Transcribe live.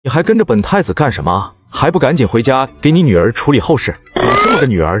你还跟着本太子干什么？还不赶紧回家给你女儿处理后事！有这么个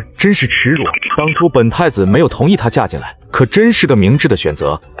女儿真是耻辱。当初本太子没有同意她嫁进来，可真是个明智的选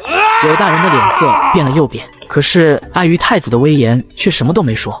择。柳大人的脸色变了又变，可是碍于太子的威严，却什么都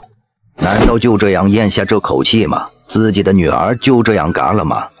没说。难道就这样咽下这口气吗？自己的女儿就这样嘎了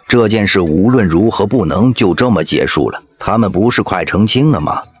吗？这件事无论如何不能就这么结束了。他们不是快成亲了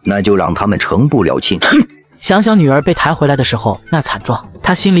吗？那就让他们成不了亲。想想女儿被抬回来的时候那惨状，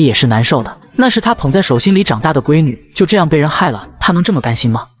他心里也是难受的。那是他捧在手心里长大的闺女，就这样被人害了，他能这么甘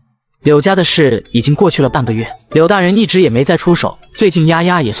心吗？柳家的事已经过去了半个月，柳大人一直也没再出手，最近丫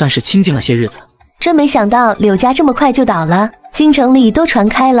丫也算是清静了些日子。真没想到柳家这么快就倒了，京城里都传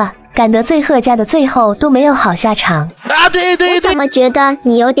开了，赶得罪贺家的最后都没有好下场。我怎么觉得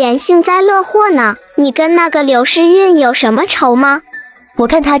你有点幸灾乐祸呢？你跟那个柳世运有什么仇吗？我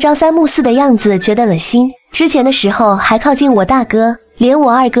看他朝三暮四的样子，觉得恶心。之前的时候还靠近我大哥，连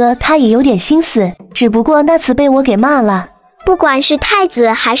我二哥他也有点心思，只不过那次被我给骂了。不管是太子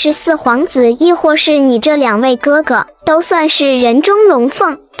还是四皇子，亦或是你这两位哥哥，都算是人中龙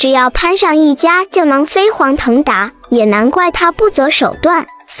凤，只要攀上一家就能飞黄腾达，也难怪他不择手段。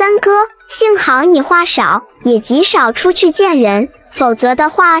三哥，幸好你话少，也极少出去见人，否则的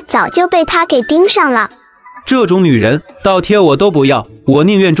话早就被他给盯上了。这种女人倒贴我都不要，我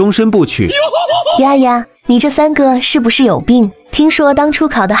宁愿终身不娶。丫丫，你这三哥是不是有病？听说当初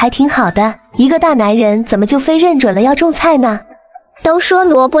考得还挺好的，一个大男人怎么就非认准了要种菜呢？都说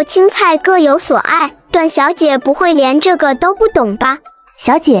萝卜青菜各有所爱，段小姐不会连这个都不懂吧？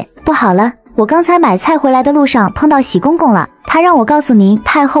小姐，不好了，我刚才买菜回来的路上碰到喜公公了，他让我告诉您，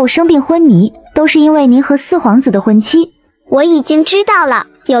太后生病昏迷，都是因为您和四皇子的婚期。我已经知道了，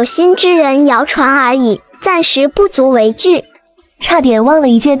有心之人谣传而已，暂时不足为惧。差点忘了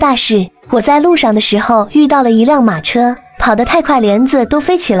一件大事，我在路上的时候遇到了一辆马车，跑得太快，帘子都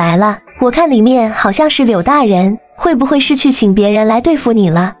飞起来了。我看里面好像是柳大人，会不会是去请别人来对付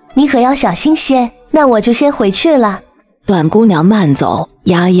你了？你可要小心些。那我就先回去了。段姑娘慢走，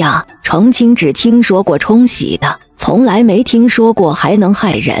丫丫，成亲只听说过冲喜的，从来没听说过还能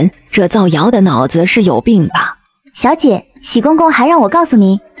害人，这造谣的脑子是有病吧？小姐，喜公公还让我告诉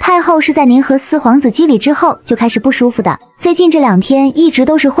您，太后是在您和四皇子机礼之后就开始不舒服的，最近这2天一直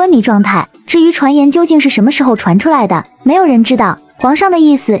都是昏迷状态。至于传言究竟是什么时候传出来的，没有人知道。皇上的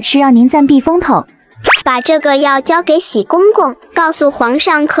意思是让您暂避风头，把这个要交给喜公公，告诉皇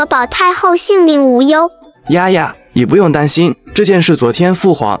上可保太后性命无忧。丫丫，你不用担心，这件事昨天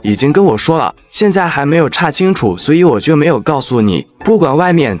父皇已经跟我说了，现在还没有查清楚，所以我就没有告诉你。不管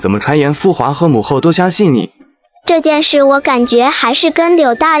外面怎么传言，父皇和母后都相信你。这件事我感觉还是跟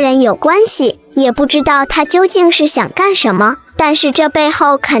柳大人有关系，也不知道他究竟是想干什么，但是这背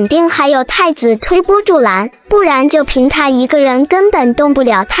后肯定还有太子推波助澜，不然就凭他一个人根本动不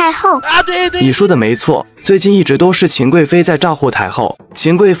了太后。你说的没错，最近一直都是秦贵妃在照顾太后，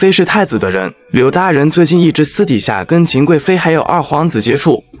秦贵妃是太子的人，柳大人最近一直私底下跟秦贵妃还有二皇子接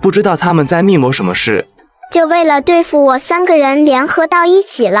触，不知道他们在密谋什么事。就为了对付我3个人联合到一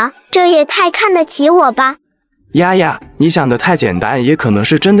起了，这也太看得起我吧。丫丫，你想的太简单，也可能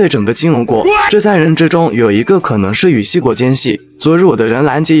是针对整个金融国。这3人之中有一个可能是与西国奸细。昨日我的人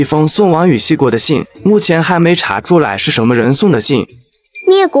拦截一封送往与西国的信，目前还没查出来是什么人送的信。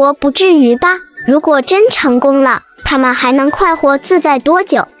灭国不至于吧？如果真成功了，他们还能快活自在多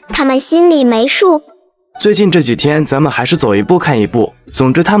久？他们心里没数。最近这几天咱们还是走一步看一步，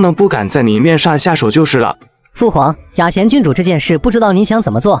总之他们不敢在明面上下手就是了。父皇，雅贤郡主这件事不知道您想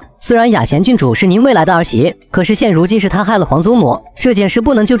怎么做？虽然雅贤郡主是您未来的儿媳，可是现如今是她害了皇祖母，这件事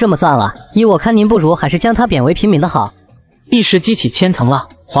不能就这么算了。依我看，您不如还是将她贬为平民的好。一时激起千层浪，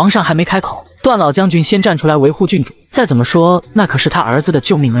皇上还没开口，段老将军先站出来维护郡主，再怎么说那可是他儿子的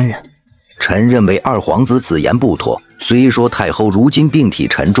救命恩人。臣认为二皇子此言不妥。虽说太后如今病体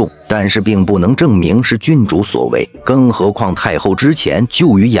沉重，但是并不能证明是郡主所为。更何况太后之前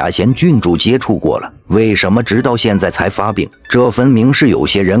就与雅贤郡主接触过了，为什么直到现在才发病？这分明是有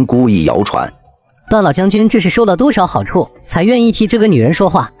些人故意谣传。段老将军这是收了多少好处，才愿意替这个女人说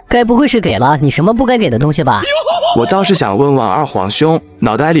话？该不会是给了你什么不该给的东西吧？我倒是想问问二皇兄，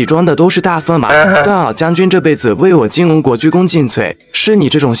脑袋里装的都是大砝码。段老将军这辈子为我金龙国鞠躬尽瘁，是你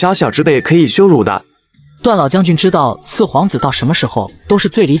这种小小之辈可以羞辱的。段老将军知道四皇子到什么时候都是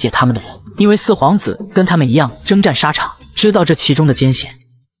最理解他们的人，因为四皇子跟他们一样征战沙场，知道这其中的艰险。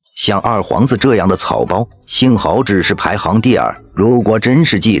像二皇子这样的草包，幸好只是排行第2，如果真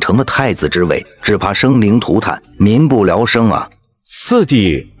是继承了太子之位，只怕生灵涂炭，民不聊生啊！四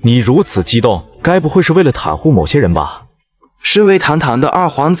弟，你如此激动，该不会是为了袒护某些人吧？身为堂堂的二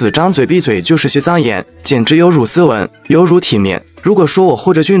皇子，张嘴闭嘴就是些脏言，简直有辱斯文，有辱体面。如果说我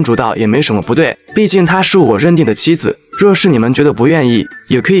护着郡主倒也没什么不对，毕竟她是我认定的妻子。若是你们觉得不愿意，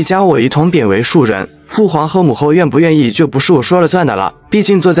也可以将我一同贬为庶人。父皇和母后愿不愿意就不是我说了算的了，毕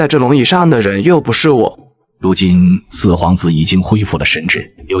竟坐在这龙椅上的人又不是我。如今四皇子已经恢复了神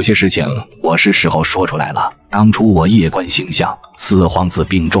智，有些事情我是时候说出来了。当初我夜观星象，四皇子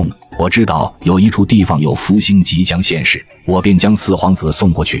病重，我知道有一处地方有福星即将现世，我便将四皇子送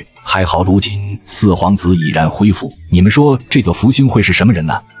过去。还好如今四皇子已然恢复，你们说这个福星会是什么人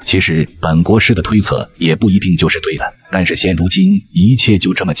呢？其实本国师的推测也不一定就是对的，但是现如今一切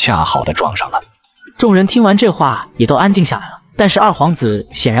就这么恰好的撞上了。众人听完这话也都安静下来了。但是二皇子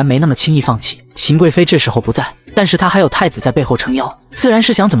显然没那么轻易放弃。秦贵妃这时候不在，但是他还有太子在背后撑腰，自然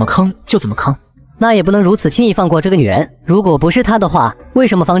是想怎么坑就怎么坑。那也不能如此轻易放过这个女人。如果不是她的话，为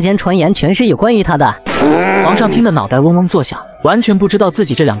什么坊间传言全是有关于她的？皇上听得脑袋嗡嗡作响，完全不知道自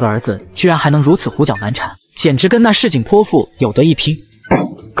己这2个儿子居然还能如此胡搅蛮缠，简直跟那市井泼妇有得一拼。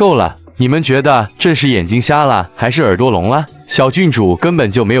够了，你们觉得朕是眼睛瞎了还是耳朵聋了？小郡主根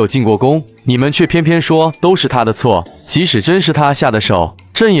本就没有进过宫，你们却偏偏说都是她的错。即使真是她下的手，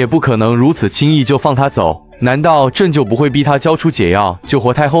朕也不可能如此轻易就放她走。难道朕就不会逼她交出解药救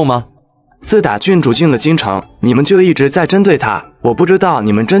活太后吗？自打郡主进了京城，你们就一直在针对她。我不知道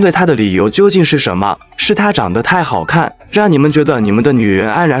你们针对她的理由究竟是什么？是她长得太好看，让你们觉得你们的女人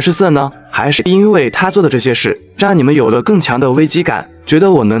黯然失色呢？还是因为她做的这些事，让你们有了更强的危机感，觉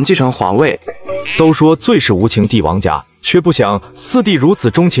得我能继承皇位？都说最是无情帝王家，却不想四弟如此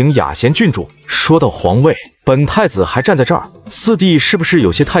钟情雅贤郡主。说到皇位，本太子还站在这儿，四弟是不是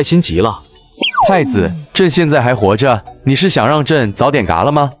有些太心急了？太子，朕现在还活着，你是想让朕早点嘎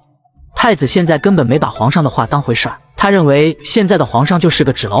了吗？太子现在根本没把皇上的话当回事儿，他认为现在的皇上就是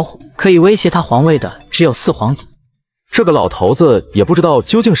个纸老虎，可以威胁他皇位的只有四皇子。这个老头子也不知道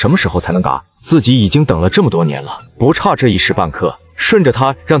究竟什么时候才能嘎，自己已经等了这么多年了，不差这一时半刻。顺着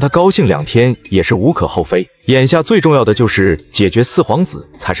他，让他高兴2天也是无可厚非。眼下最重要的就是解决四皇子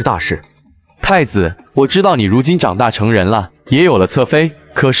才是大事。太子，我知道你如今长大成人了，也有了侧妃，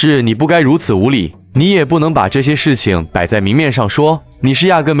可是你不该如此无礼。你也不能把这些事情摆在明面上说，你是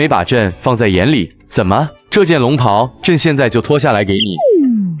压根没把朕放在眼里。怎么，这件龙袍朕现在就脱下来给你？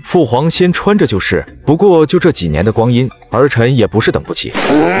父皇先穿着就是，不过就这几年的光阴，儿臣也不是等不起。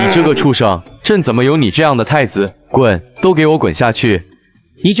你这个畜生，朕怎么有你这样的太子？滚，都给我滚下去！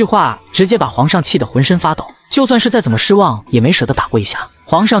一句话直接把皇上气得浑身发抖，就算是再怎么失望也没舍得打过一下。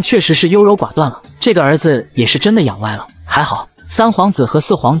皇上确实是优柔寡断了，这个儿子也是真的养歪了。还好3皇子和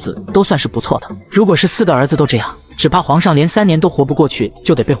4皇子都算是不错的，如果是4个儿子都这样，只怕皇上连3年都活不过去，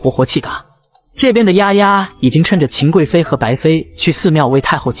就得被活活气嘎。这边的丫丫已经趁着秦贵妃和白妃去寺庙为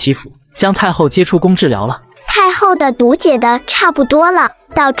太后祈福，将太后接出宫治疗了。太后的毒解的差不多了，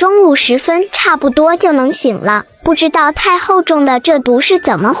到中午时分差不多就能醒了。不知道太后中的这毒是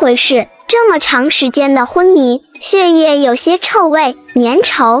怎么回事，这么长时间的昏迷，血液有些臭味、粘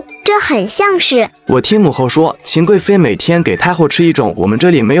稠，这很像是……我听母后说，秦贵妃每天给太后吃一种我们这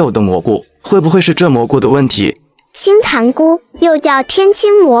里没有的蘑菇，会不会是这蘑菇的问题？青檀菇又叫天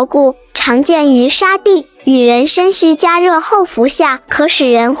青蘑菇，常见于沙地，与人参须加热后服下，可使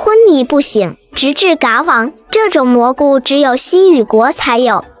人昏迷不醒，直至嘎亡。这种蘑菇只有西域国才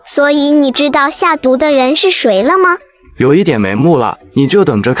有，所以你知道下毒的人是谁了吗？有一点眉目了，你就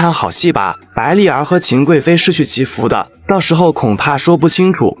等着看好戏吧。白丽儿和秦贵妃是去祈福的，到时候恐怕说不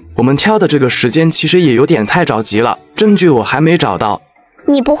清楚。我们挑的这个时间其实也有点太着急了，证据我还没找到。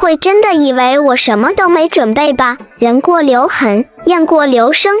你不会真的以为我什么都没准备吧？人过留痕，雁过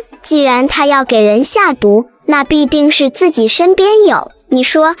留声，既然他要给人下毒，那必定是自己身边有。你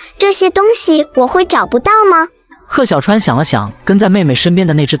说这些东西我会找不到吗？贺小川想了想，跟在妹妹身边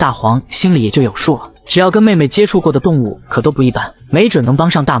的那只大黄心里也就有数了。只要跟妹妹接触过的动物可都不一般，没准能帮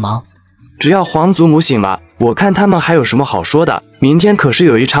上大忙。只要皇祖母醒了，我看他们还有什么好说的。明天可是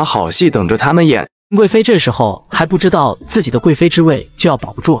有一场好戏等着他们演。贵妃这时候还不知道自己的贵妃之位就要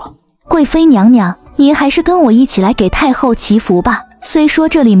保不住了。贵妃娘娘，您还是跟我一起来给太后祈福吧。虽说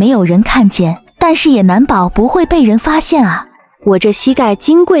这里没有人看见，但是也难保不会被人发现啊。我这膝盖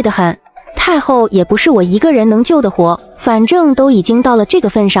金贵得很，太后也不是我一个人能救的活，反正都已经到了这个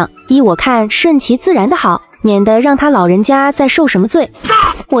份上，依我看顺其自然的好，免得让他老人家再受什么罪。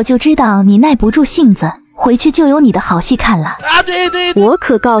我就知道你耐不住性子，回去就有你的好戏看了。我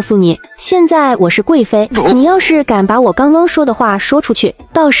可告诉你，现在我是贵妃，你要是敢把我刚刚说的话说出去，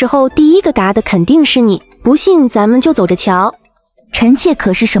到时候第一个嘎的肯定是你，不信咱们就走着瞧。臣妾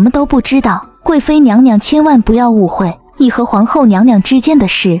可是什么都不知道，贵妃娘娘千万不要误会，你和皇后娘娘之间的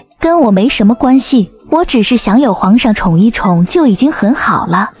事跟我没什么关系，我只是想有皇上宠一宠就已经很好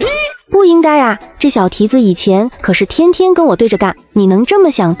了。不应该啊，这小蹄子以前可是天天跟我对着干，你能这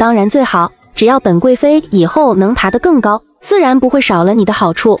么想当然最好。只要本贵妃以后能爬得更高，自然不会少了你的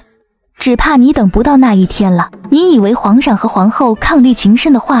好处。只怕你等不到那一天了。你以为皇上和皇后伉俪情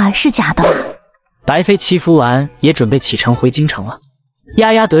深的话是假的吗？白妃祈福完，也准备启程回京城了。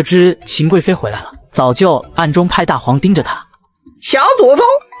丫丫得知秦贵妃回来了，早就暗中派大黄盯着她。小祖宗，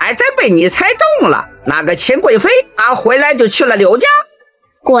还真被你猜中了。那个秦贵妃回来就去了柳家。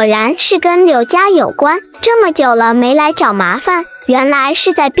果然是跟柳家有关，这么久了没来找麻烦，原来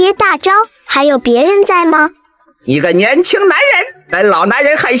是在憋大招。还有别人在吗？一个年轻男人，跟老男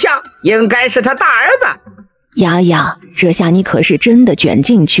人很像，应该是他大儿子。丫丫，这下你可是真的卷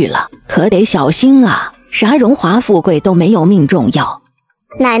进去了，可得小心啊！啥荣华富贵都没有命重要。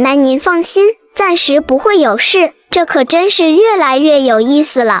奶奶您放心，暂时不会有事。这可真是越来越有意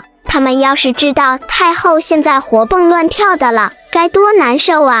思了。他们要是知道太后现在活蹦乱跳的了，该多难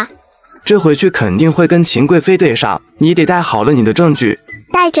受啊！这回去肯定会跟秦贵妃对上，你得带好了你的证据。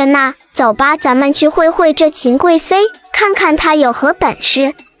带着呢，走吧，咱们去会会这秦贵妃，看看她有何本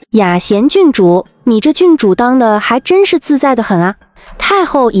事。雅贤郡主，你这郡主当的还真是自在的很啊！太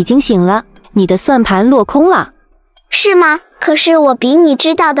后已经醒了，你的算盘落空了。是吗？可是我比你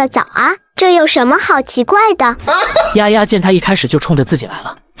知道的早啊，这有什么好奇怪的？丫丫见他一开始就冲着自己来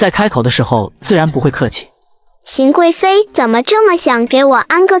了，在开口的时候自然不会客气。秦贵妃怎么这么想给我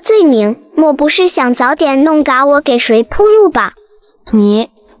安个罪名？莫不是想早点弄嘎我给谁铺路吧？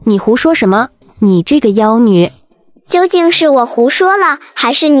你胡说什么？你这个妖女！究竟是我胡说了，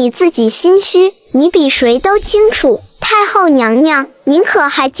还是你自己心虚？你比谁都清楚。太后娘娘，您可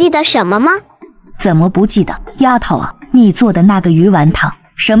还记得什么吗？怎么不记得？丫头啊，你做的那个鱼丸汤，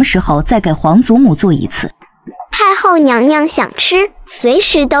什么时候再给皇祖母做一次？太后娘娘想吃，随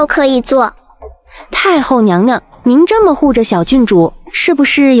时都可以做。太后娘娘，您这么护着小郡主，是不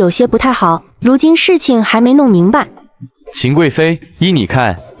是有些不太好？如今事情还没弄明白。秦贵妃，依你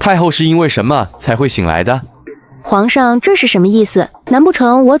看，太后是因为什么才会醒来的？皇上，这是什么意思？难不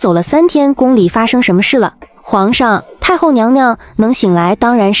成我走了3天，宫里发生什么事了？皇上，太后娘娘能醒来，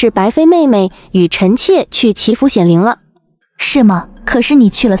当然是白妃妹妹与臣妾去祈福显灵了。是吗？可是你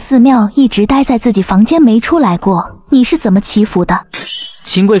去了寺庙，一直待在自己房间没出来过，你是怎么祈福的？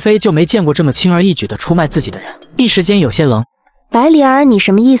秦贵妃就没见过这么轻而易举的出卖自己的人，一时间有些愣。白灵儿，你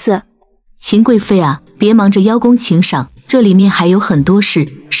什么意思？秦贵妃啊，别忙着邀功请赏，这里面还有很多事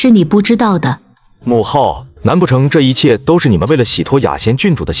是你不知道的。母后，难不成这一切都是你们为了洗脱雅贤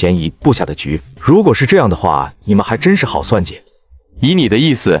郡主的嫌疑布下的局？如果是这样的话，你们还真是好算计。以你的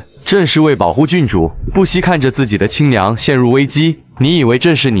意思，正是为保护郡主，不惜看着自己的亲娘陷入危机。你以为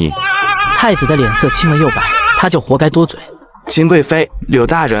正是你？太子的脸色青了又白，他就活该多嘴。秦贵妃、柳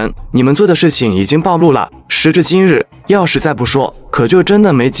大人，你们做的事情已经暴露了。时至今日，要是再不说，可就真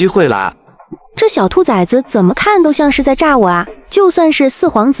的没机会了啊！这小兔崽子怎么看都像是在诈我啊！就算是四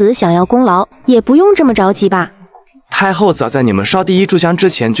皇子想要功劳，也不用这么着急吧？太后早在你们烧第一炷香之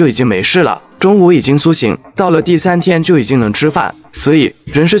前就已经没事了，中午已经苏醒，到了第3天就已经能吃饭，所以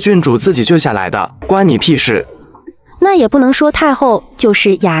人是郡主自己救下来的，关你屁事。那也不能说太后就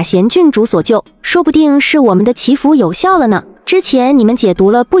是雅贤郡主所救，说不定是我们的祈福有效了呢。之前你们解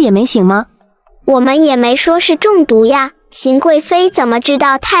毒了，不也没醒吗？我们也没说是中毒呀。秦贵妃怎么知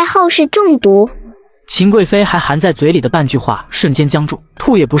道太后是中毒？秦贵妃还含在嘴里的半句话瞬间僵住，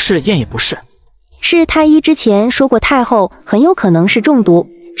吐也不是，咽也不是。是太医之前说过太后很有可能是中毒，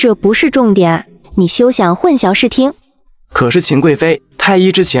这不是重点，你休想混淆视听。可是秦贵妃，太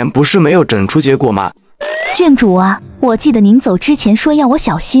医之前不是没有诊出结果吗？郡主啊，我记得您走之前说要我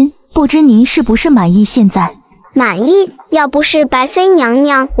小心，不知您是不是满意现在？满意？要不是白妃娘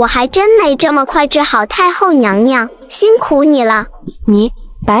娘，我还真没这么快治好太后娘娘，辛苦你了。你，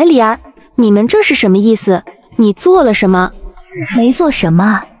白梨儿，你们这是什么意思？你做了什么？没做什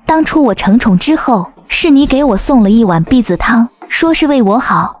么，当初我承宠之后，是你给我送了一碗婢子汤，说是为我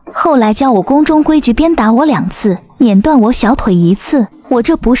好，后来教我宫中规矩，鞭打我2次，碾断我小腿1次，我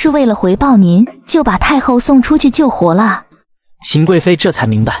这不是为了回报您，就把太后送出去救活了。秦贵妃这才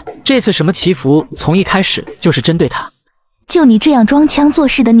明白，这次什么祈福从一开始就是针对她。就你这样装腔作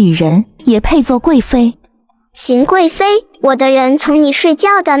势的女人，也配做贵妃？秦贵妃，我的人从你睡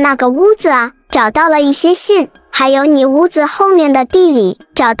觉的那个屋子啊，找到了一些信，还有你屋子后面的地里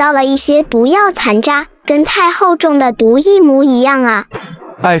找到了一些毒药残渣，跟太后中的毒一模一样啊。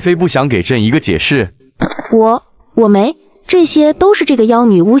爱妃不想给朕一个解释？我没，这些都是这个妖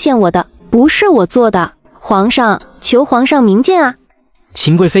女诬陷我的，不是我做的。皇上，求皇上明鉴啊！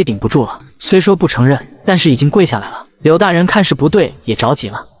秦贵妃顶不住了，虽说不承认，但是已经跪下来了。柳大人看事不对，也着急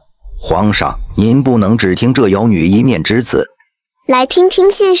了。皇上，您不能只听这妖女一面之词，来听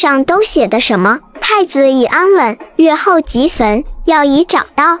听信上都写的什么。太子已安稳，月后即焚，药已找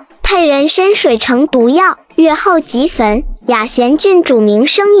到，配人参水成毒药，月后即焚。雅贤郡主名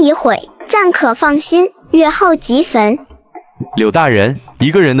声已毁，暂可放心，月后即焚。柳大人，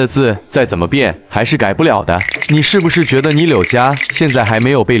一个人的字再怎么变还是改不了的。你是不是觉得你柳家现在还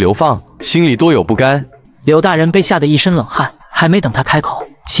没有被流放，心里多有不甘？柳大人被吓得一身冷汗，还没等他开口，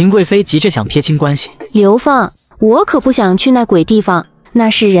秦贵妃急着想撇清关系。流放？我可不想去那鬼地方，那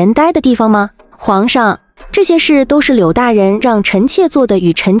是人呆的地方吗？皇上，这些事都是柳大人让臣妾做的，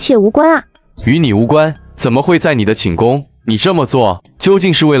与臣妾无关啊。与你无关，怎么会在你的寝宫？你这么做究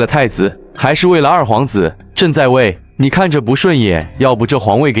竟是为了太子，还是为了二皇子？朕在位，你看着不顺眼，要不这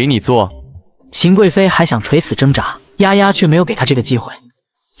皇位给你做？秦贵妃还想垂死挣扎，丫丫却没有给她这个机会。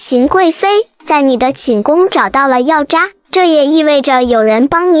秦贵妃，在你的寝宫找到了药渣，这也意味着有人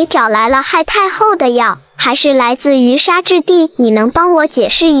帮你找来了害太后的药，还是来自于杀之地？你能帮我解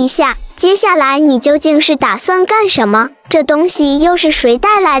释一下？接下来你究竟是打算干什么？这东西又是谁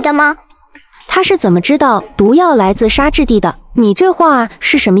带来的吗？他是怎么知道毒药来自杀之地的？你这话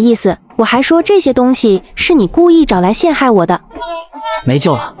是什么意思？我还说这些东西是你故意找来陷害我的。没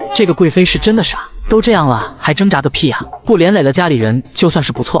救了，这个贵妃是真的傻，都这样了还挣扎个屁啊！不连累了家里人就算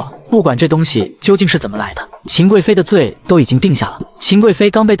是不错了。不管这东西究竟是怎么来的，秦贵妃的罪都已经定下了。秦贵妃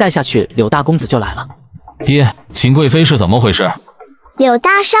刚被带下去，柳大公子就来了。爹，秦贵妃是怎么回事？柳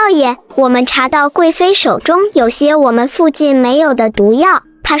大少爷，我们查到贵妃手中有些我们附近没有的毒药，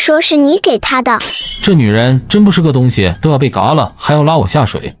她说是你给她的。这女人真不是个东西，都要被嘎了，还要拉我下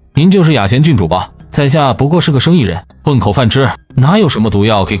水。您就是雅贤郡主吧？在下不过是个生意人，混口饭吃，哪有什么毒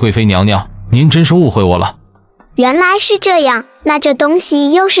药给贵妃娘娘？您真是误会我了。原来是这样，那这东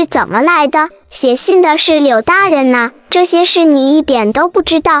西又是怎么来的？写信的是柳大人呐，这些事你一点都不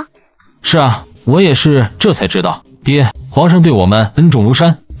知道。是啊，我也是这才知道。爹，皇上对我们恩重如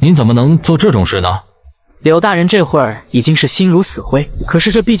山，您怎么能做这种事呢？柳大人这会儿已经是心如死灰，可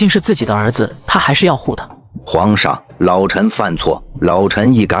是这毕竟是自己的儿子，他还是要护的。皇上，老臣犯错，老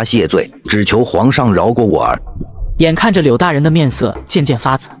臣一嘎谢罪，只求皇上饶过我儿。眼看着柳大人的面色渐渐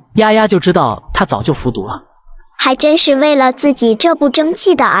发紫，丫丫就知道他早就服毒了。还真是为了自己这不争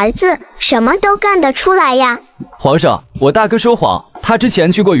气的儿子，什么都干得出来呀！皇上，我大哥说谎，他之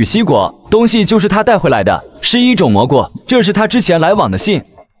前去过羽西国，东西就是他带回来的，是一种蘑菇，这是他之前来往的信。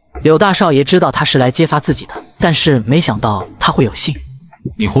柳大少爷知道他是来揭发自己的，但是没想到他会有信。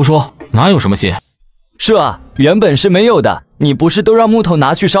你胡说，哪有什么信？是啊，原本是没有的，你不是都让木头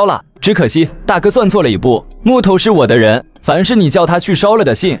拿去烧了？只可惜大哥算错了一步，木头是我的人，凡是你叫他去烧了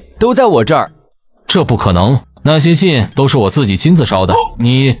的信，都在我这儿。这不可能，那些信都是我自己亲自烧的，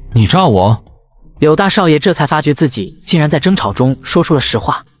你诈我？柳大少爷这才发觉自己竟然在争吵中说出了实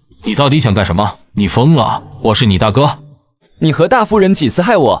话。你到底想干什么？你疯了！我是你大哥。你和大夫人几次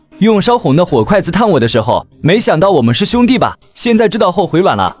害我，用烧红的火筷子烫我的时候，没想到我们是兄弟吧？现在知道后悔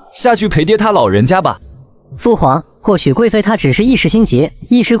晚了，下去陪爹他老人家吧。父皇，或许贵妃她只是一时心急，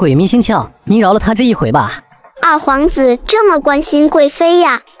一时鬼迷心窍，您饶了她这一回吧。二皇子这么关心贵妃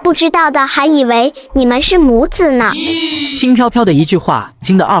呀，不知道的还以为你们是母子呢。轻飘飘的一句话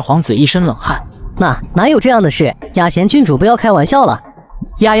惊得二皇子一身冷汗。哪有这样的事？雅贤郡主不要开玩笑了。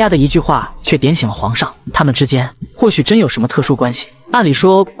丫丫的一句话却点醒了皇上，他们之间或许真有什么特殊关系。按理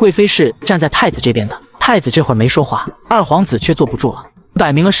说贵妃是站在太子这边的，太子这会儿没说话，二皇子却坐不住了，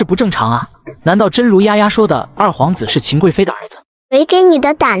摆明了是不正常啊！难道真如丫丫说的，二皇子是秦贵妃的儿子？谁给你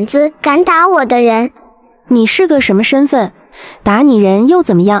的胆子敢打我的人？你是个什么身份？打你人又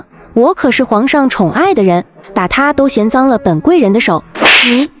怎么样？我可是皇上宠爱的人，打他都嫌脏了本贵人的手。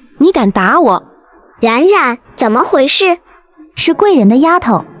你敢打我？冉冉，怎么回事？是贵人的丫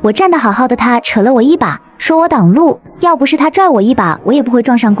头，我站得好好的，她扯了我一把，说我挡路，要不是她拽我一把，我也不会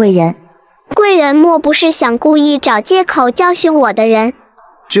撞上贵人。贵人莫不是想故意找借口教训我的人？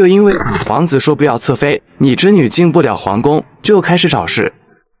就因为皇子说不要侧妃，你侄女进不了皇宫，就开始找事。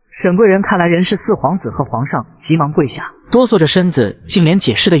沈贵人看来人是四皇子和皇上，急忙跪下，哆嗦着身子，竟连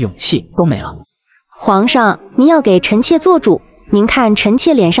解释的勇气都没了。皇上，您要给臣妾做主，您看臣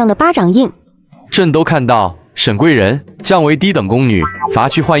妾脸上的巴掌印。朕都看到，沈贵人降为低等宫女，罚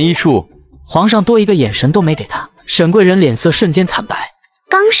去换衣处。皇上多一个眼神都没给他，沈贵人脸色瞬间惨白。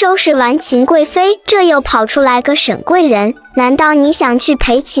刚收拾完秦贵妃，这又跑出来个沈贵人，难道你想去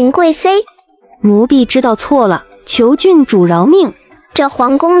陪秦贵妃？奴婢知道错了，求郡主饶命。这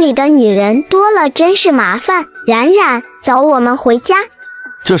皇宫里的女人多了，真是麻烦。冉冉，走，我们回家。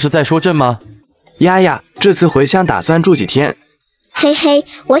这是在说朕吗？丫丫，这次回乡打算住几天？嘿嘿，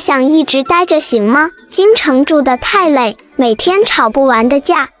我想一直待着行吗？京城住得太累，每天吵不完的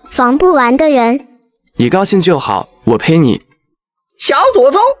架，防不完的人。你高兴就好，我陪你。小祖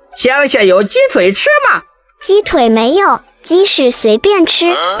宗，乡下有鸡腿吃吗？鸡腿没有，鸡屎随便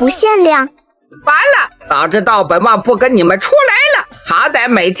吃，不限量。完了，早知道本王不跟你们出来了，好歹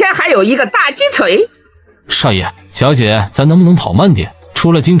每天还有一个大鸡腿。少爷，小姐，咱能不能跑慢点？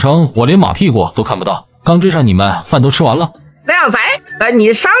出了京城，我连马屁股都看不到。刚追上你们，饭都吃完了。靓仔，跟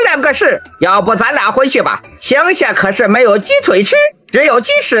你商量个事，要不咱俩回去吧？乡下可是没有鸡腿吃，只有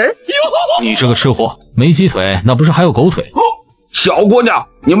鸡屎。你这个吃货，没鸡腿，那不是还有狗腿？小姑娘，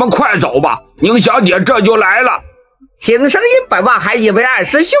你们快走吧，宁小姐这就来了。听声音，本王还以为二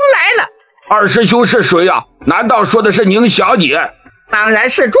师兄来了。二师兄是谁啊？难道说的是宁小姐？当然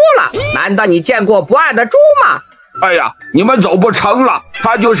是猪了，难道你见过不爱的猪吗？哎呀，你们走不成了，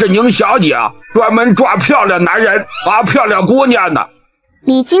她就是宁小姐，专门抓漂亮男人，漂亮姑娘呢。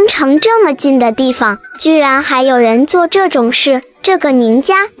离京城这么近的地方，居然还有人做这种事，这个宁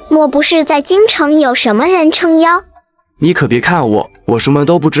家莫不是在京城有什么人撑腰？你可别看我，我什么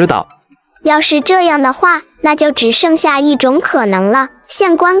都不知道。要是这样的话，那就只剩下一种可能了，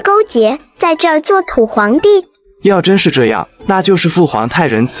县官勾结，在这儿做土皇帝。要真是这样，那就是父皇太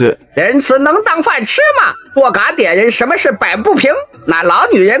仁慈。仁慈能当饭吃吗？多嘎点人，什么事摆不平？那老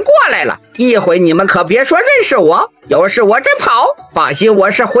女人过来了，一会你们可别说认识我，有事我真跑。放心，我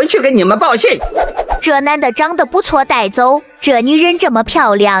是回去给你们报信。这男的长得不错，带走。这女人这么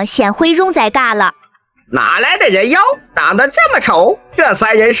漂亮，先毁容再嘎了。哪来的人妖？长得这么丑？这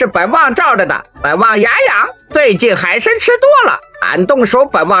三人是本王罩着的。本王雅雅，最近海参吃多了，俺动手，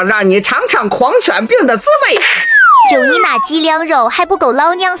本王让你尝尝狂犬病的滋味。就你那几两肉还不够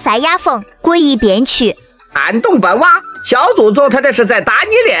老娘塞牙缝，滚一边去！俺动本王，小祖宗他这是在打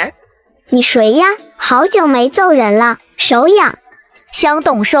你脸。你谁呀？好久没揍人了，手痒。想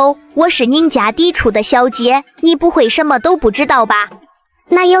动手？我是宁家嫡出的小姐，你不会什么都不知道吧？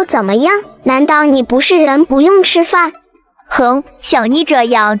那又怎么样？难道你不是人不用吃饭？哼，像你这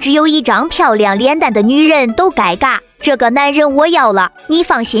样只有一张漂亮脸蛋的女人都该嘎。这个男人我要了，你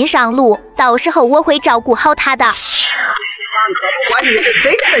放心上路，到时候我会照顾好他的。可不管你是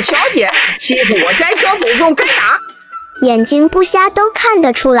谁家的小姐，欺负我家小祖宗该打。眼睛不瞎都看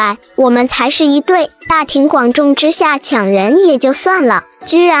得出来，我们才是一对。大庭广众之下抢人也就算了，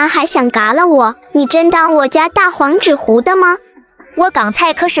居然还想嘎了我，你真当我家大黄纸糊的吗？我刚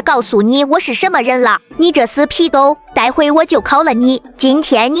才可是告诉你我是什么人了，你这死皮狗，待会我就考了你。今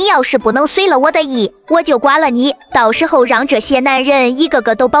天你要是不能随了我的意，我就剐了你，到时候让这些男人一个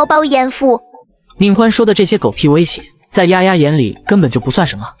个都饱饱眼福。宁欢说的这些狗屁威胁，在丫丫眼里根本就不算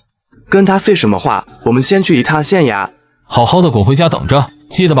什么。跟他废什么话？我们先去一趟县衙。好好的滚回家等着，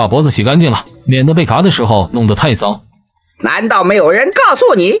记得把脖子洗干净了，免得被嘎的时候弄得太脏。难道没有人告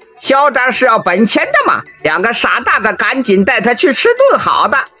诉你，嚣张是要本钱的吗？两个傻大个，赶紧带他去吃顿好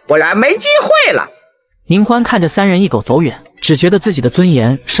的，不然没机会了。宁欢看着三人一狗走远，只觉得自己的尊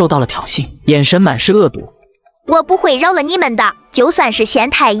严受到了挑衅，眼神满是恶毒。我不会饶了你们的，就算是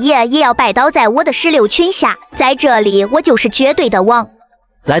县太爷也要拜倒在我的16群下，在这里我就是绝对的王。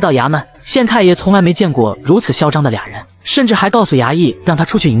来到衙门，县太爷从来没见过如此嚣张的俩人，甚至还告诉衙役让他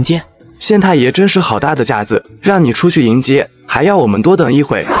出去迎接。县太爷真是好大的架子，让你出去迎接，还要我们多等一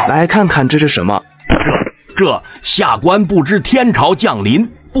会。来看看这是什么？这下官不知天朝降临，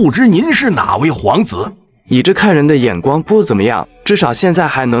不知您是哪位皇子？你这看人的眼光不怎么样，至少现在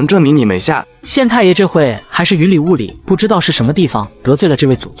还能证明你没下。县太爷这会还是云里雾里，不知道是什么地方得罪了这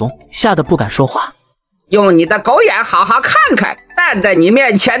位祖宗，吓得不敢说话。用你的狗眼好好看看，站在你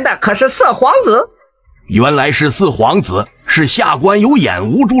面前的可是4皇子。原来是4皇子，是下官有眼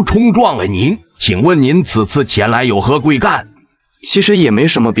无珠冲撞了您，请问您此次前来有何贵干？其实也没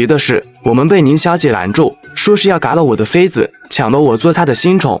什么别的事，我们被宁小姐拦住，说是要嘎了我的妃子，抢了我做她的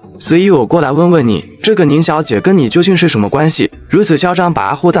新宠，所以我过来问问你，这个宁小姐跟你究竟是什么关系？如此嚣张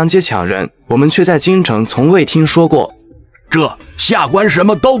跋扈当街抢人，我们却在京城从未听说过。这下官什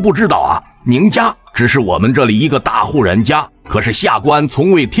么都不知道啊！宁家只是我们这里一个大户人家，可是下官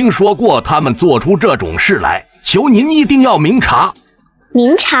从未听说过他们做出这种事来，求您一定要明察。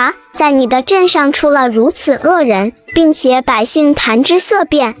明察，在你的镇上出了如此恶人，并且百姓谈之色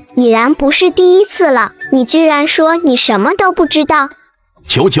变，已然不是第一次了。你居然说你什么都不知道？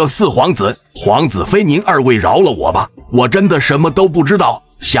求求4皇子，皇子妃您2位饶了我吧，我真的什么都不知道，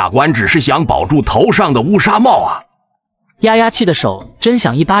下官只是想保住头上的乌纱帽啊！丫丫气的手真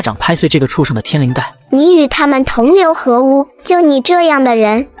想一巴掌拍碎这个畜生的天灵盖。你与他们同流合污，就你这样的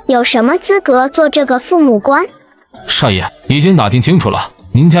人，有什么资格做这个父母官？少爷，已经打听清楚了，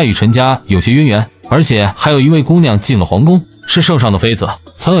宁家与陈家有些渊源，而且还有一位姑娘进了皇宫，是圣上的妃子，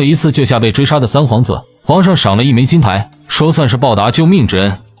曾有一次救下被追杀的3皇子，皇上赏了1枚金牌，说算是报答救命之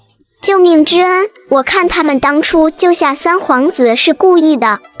恩。救命之恩，我看他们当初救下三皇子是故意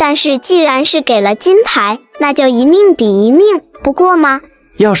的，但是既然是给了金牌，那就一命抵一命，不过吗？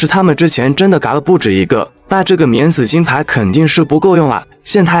要是他们之前真的嘎了不止一个，那这个免死金牌肯定是不够用了。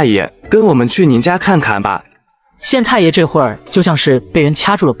县太爷，跟我们去您家看看吧。县太爷这会儿就像是被人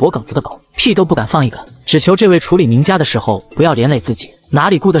掐住了脖梗子的狗，屁都不敢放一个，只求这位处理您家的时候不要连累自己，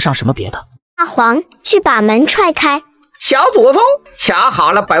哪里顾得上什么别的。阿黄，去把门踹开。小祖宗，瞧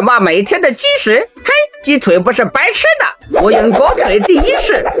好了本王每天的鸡食，嘿，鸡腿不是白吃的，我赢狗腿第一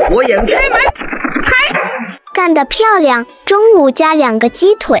式，我赢开门，开！干得漂亮，中午加2个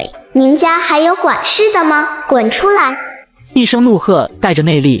鸡腿，您家还有管事的吗？滚出来！一声怒喝带着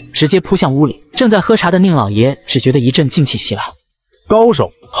内力直接扑向屋里，正在喝茶的宁老爷只觉得一阵劲气袭来。高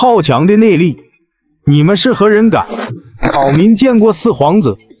手，好强的内力，你们是何人敢？草民见过四皇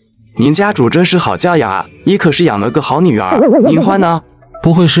子。您家主真是好教养啊，你可是养了个好女儿。您欢呢？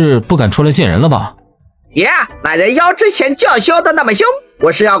不会是不敢出来见人了吧？爷，那人妖之前叫嚣的那么凶，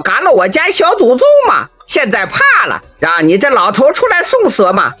我是要赶了我家小祖宗吗？现在怕了，让你这老头出来送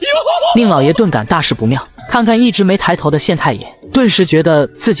死吗？宁老爷顿感大事不妙，看看一直没抬头的县太爷，顿时觉得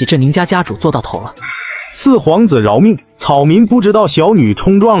自己这宁家家主做到头了。四皇子饶命，草民不知道小女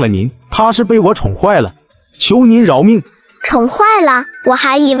冲撞了您，她是被我宠坏了，求您饶命。宠坏了，我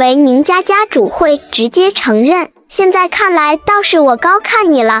还以为您家家主会直接承认，现在看来倒是我高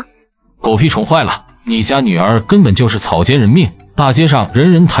看你了。狗屁宠坏了，你家女儿根本就是草菅人命，大街上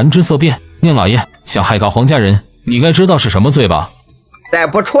人人谈之色变。宁老爷想害告皇家人，你该知道是什么罪吧？再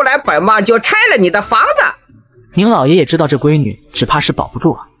不出来，本王就拆了你的房子。宁老爷也知道这闺女只怕是保不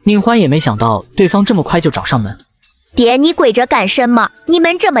住了，宁欢也没想到对方这么快就找上门。爹，你跪着干什么？你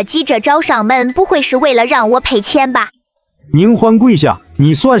们这么急着找上门，不会是为了让我赔钱吧？宁欢跪下，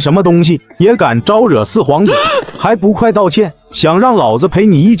你算什么东西，也敢招惹四皇子，还不快道歉？想让老子陪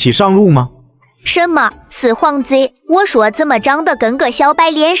你一起上路吗？什么四皇子？我说怎么长得跟个小白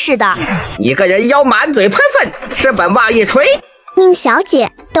脸似的？一个人要满嘴喷粪，是本王一锤。宁小姐，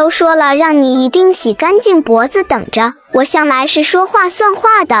都说了让你一定洗干净脖子等着，我向来是说话算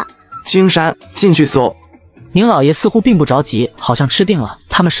话的。青山，进去搜。宁老爷似乎并不着急，好像吃定了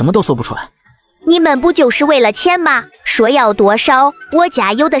他们什么都搜不出来。你们不就是为了钱吗？说要多少，我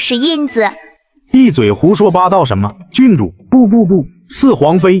家有的是银子。一嘴胡说八道什么？郡主，不，四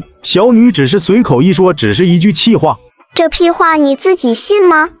皇妃，小女只是随口一说，只是一句气话。这屁话你自己信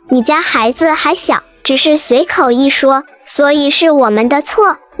吗？你家孩子还小，只是随口一说，所以是我们的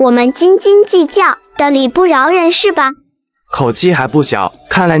错，我们斤斤计较，得理不饶人是吧？口气还不小，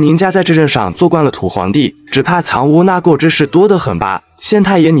看来您家在这镇上做惯了土皇帝，只怕藏污纳垢之事多得很吧？县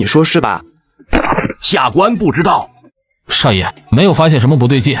太爷，你说是吧？下官不知道。少爷，没有发现什么不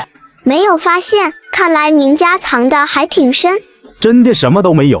对劲。没有发现，看来您家藏的还挺深。真的什么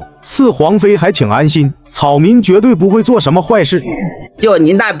都没有，四皇妃还请安心，草民绝对不会做什么坏事。就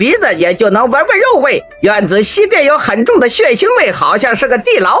你那鼻子也就能闻闻肉味，院子西边有很重的血腥味，好像是个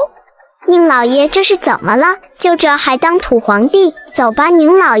地牢。宁老爷这是怎么了？就这还当土皇帝？走吧，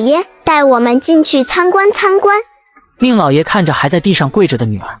宁老爷，带我们进去参观参观。宁老爷看着还在地上跪着的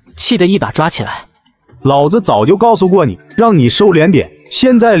女儿，气得一把抓起来。老子早就告诉过你，让你收敛点，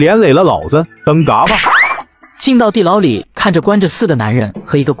现在连累了老子，等嘎吧。进到地牢里，看着关着4个男人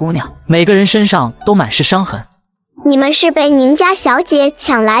和一个姑娘，每个人身上都满是伤痕。你们是被宁家小姐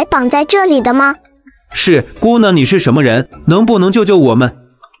抢来绑在这里的吗？是，姑娘，你是什么人？能不能救救我们？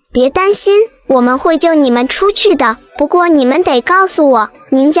别担心，我们会救你们出去的。不过你们得告诉我，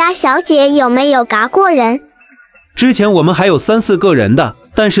宁家小姐有没有嘎过人？之前我们还有3、4个人的，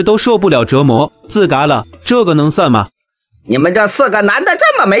但是都受不了折磨，自嘎了，这个能算吗？你们这4个男的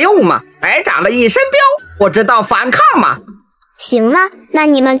这么没用吗？白长了一身膘，不知道反抗吗？行了，那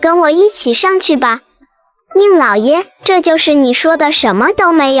你们跟我一起上去吧。宁老爷，这就是你说的什么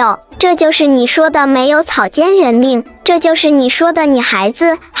都没有，这就是你说的没有草菅人命，这就是你说的你孩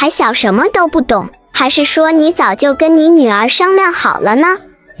子还小什么都不懂，还是说你早就跟你女儿商量好了呢？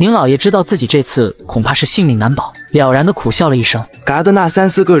宁老爷知道自己这次恐怕是性命难保，了然的苦笑了一声。嘎的那3、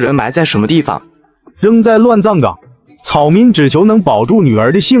4个人埋在什么地方？扔在乱葬岗。草民只求能保住女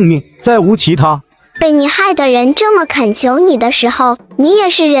儿的性命，再无其他。被你害的人这么恳求你的时候，你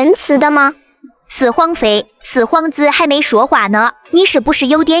也是仁慈的吗？四皇妃，四皇子还没说话呢，你是不是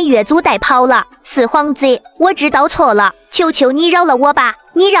有点越俎代庖了？四皇子，我知道错了，求求你饶了我吧，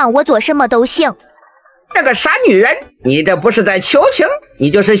你让我做什么都行。这个傻女人，你这不是在求情，你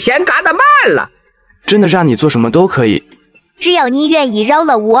就是嫌嘎的慢了。真的让你做什么都可以，只要你愿意饶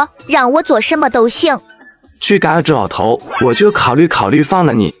了我，让我做什么都行。去嘎了这老头，我就考虑放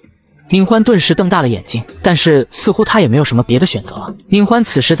了你。宁欢顿时瞪大了眼睛，但是似乎他也没有什么别的选择了。宁欢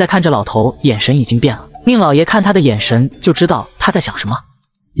此时在看着老头，眼神已经变了。宁老爷看他的眼神就知道他在想什么。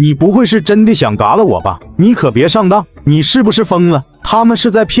你不会是真的想嘎了我吧？你可别上当，你是不是疯了？他们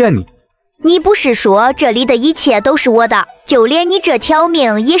是在骗你。你不是说这里的一切都是我的，就连你这条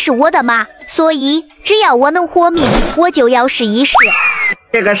命也是我的吗？所以只要我能活命，我就要试一试。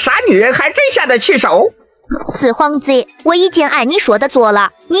这个傻女人还真下得去手。四皇子，我已经按你说的做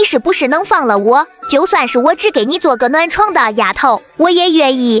了，你是不是能放了我？就算是我只给你做个暖床的丫头，我也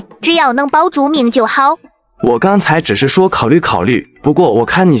愿意，只要能保住命就好。我刚才只是说考虑考虑，不过我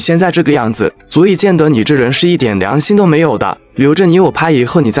看你现在这个样子，足以见得你这人是一点良心都没有的。留着你，我怕以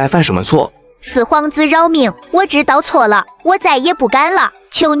后你再犯什么错。四皇子饶命，我知道错了，我再也不敢了，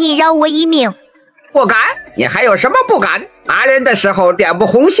求你饶我一命。不敢？你还有什么不敢？拿人的时候脸不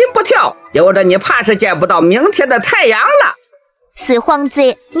红心不跳，留着你怕是见不到明天的太阳了。四皇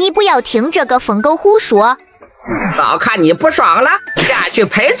子，你不要听这个疯狗胡说。早看你不爽了，下去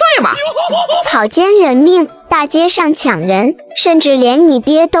赔罪吧。草菅人命，大街上抢人，甚至连你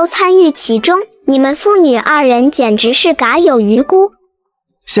爹都参与其中，你们父女二人简直是嘎有余辜。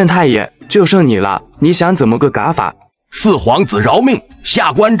县太爷，就剩你了，你想怎么个嘎法？四皇子饶命，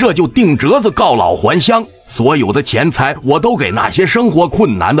下官这就定折子告老还乡，所有的钱财我都给那些生活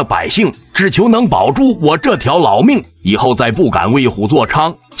困难的百姓，只求能保住我这条老命，以后再不敢为虎作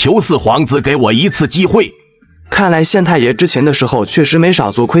伥，求四皇子给我一次机会。看来县太爷之前的时候确实没少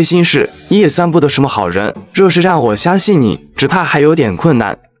做亏心事，你也算不得什么好人。若是让我相信你，只怕还有点困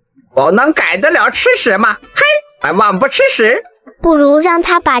难。我能改得了吃屎吗？嘿，还忘不吃屎？不如让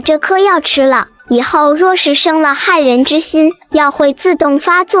他把这颗药吃了，以后若是生了害人之心，药会自动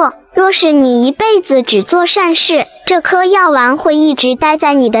发作。若是你一辈子只做善事，这颗药丸会一直待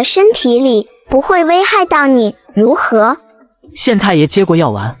在你的身体里，不会危害到你，如何？县太爷接过药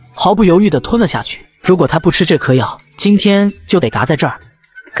丸，毫不犹豫地吞了下去。如果他不吃这颗药，今天就得嘎在这儿。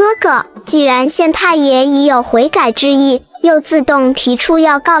哥哥，既然县太爷已有悔改之意，又自动提出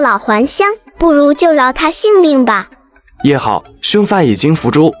要告老还乡，不如就饶他性命吧。也好，凶犯已经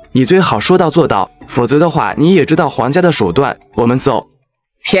伏诛，你最好说到做到，否则的话你也知道皇家的手段。我们走。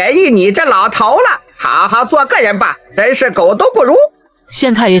便宜你这老头了，好好做个人吧，真是狗都不如。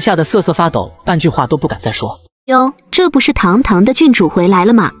县太爷吓得瑟瑟发抖，半句话都不敢再说。哟，这不是堂堂的郡主回来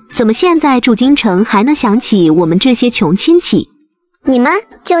了吗？怎么现在住京城还能想起我们这些穷亲戚？你们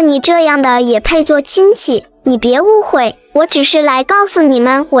就你这样的也配做亲戚？你别误会，我只是来告诉你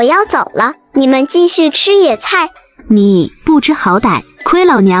们我要走了，你们继续吃野菜。你不知好歹，亏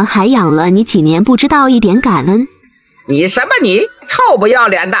老娘还养了你几年，不知道一点感恩。你什么你，臭不要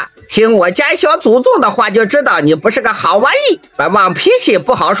脸的！听我家小祖宗的话就知道你不是个好玩意，本王脾气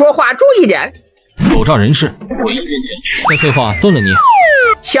不好说话，注意点。有仗人士，我一人选，再废话炖了你。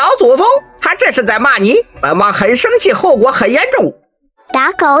小祖宗，他这是在骂你，本王很生气，后果很严重。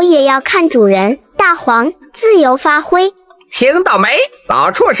打狗也要看主人，大黄自由发挥。听到没？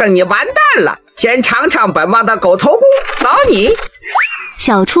老畜生，你完蛋了！先尝尝本王的狗头菇，搞你！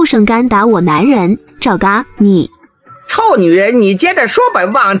小畜生敢打我男人，赵嘎你！臭女人，你接着说，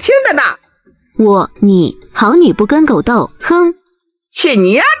本王听着呢。你好女不跟狗斗，哼！去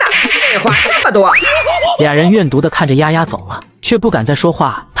你丫的！废话这么多。俩人怨毒地看着丫丫走了，却不敢再说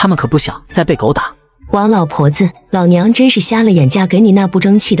话，他们可不想再被狗打。王老婆子，老娘真是瞎了眼，嫁给你那不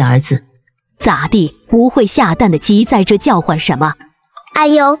争气的儿子。咋地？不会下蛋的鸡在这叫唤什么？哎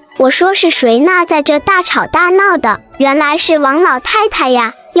呦，我说是谁呢？在这大吵大闹的，原来是王老太太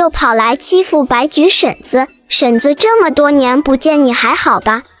呀，又跑来欺负白菊婶子。婶子这么多年不见，你还好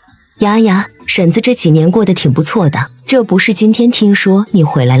吧？丫丫，婶子这几年过得挺不错的，这不是今天听说你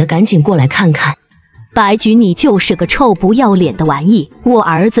回来了，赶紧过来看看。白菊，你就是个臭不要脸的玩意，我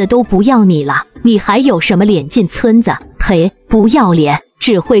儿子都不要你了，你还有什么脸进村子？呸，不要脸，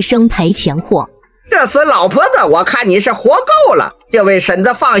只会生赔钱货。这死老婆子，我看你是活够了。这位婶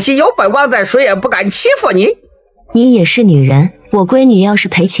子放心，有本王在，谁也不敢欺负你。你也是女人，我闺女要是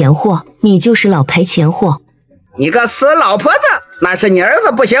赔钱货，你就是老赔钱货。你个死老婆子，那是你儿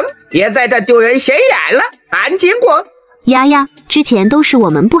子不行，别在这丢人显眼了，赶紧滚！丫丫，之前都是我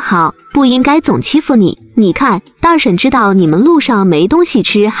们不好，不应该总欺负你。你看，大婶知道你们路上没东西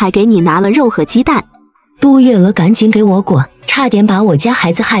吃，还给你拿了肉和鸡蛋。杜月娥，赶紧给我滚！差点把我家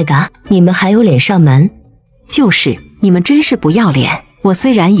孩子害嘎，你们还有脸上门？就是，你们真是不要脸！我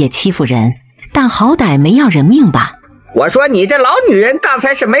虽然也欺负人，但好歹没要人命吧？我说你这老女人，刚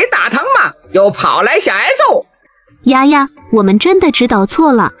才是没打疼吗？又跑来想挨揍。丫丫，我们真的知道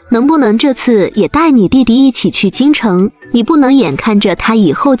错了，能不能这次也带你弟弟一起去京城？你不能眼看着他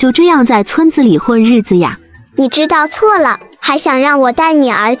以后就这样在村子里混日子呀。你知道错了，还想让我带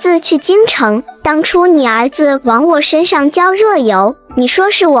你儿子去京城。当初你儿子往我身上浇热油，你说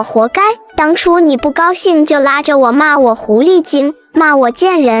是我活该。当初你不高兴就拉着我骂我狐狸精，骂我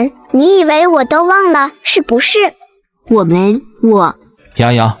贱人，你以为我都忘了是不是？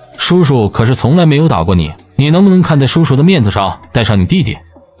丫丫，叔叔可是从来没有打过你，你能不能看在叔叔的面子上带上你弟弟？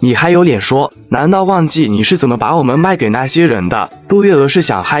你还有脸说？难道忘记你是怎么把我们卖给那些人的？杜月娥是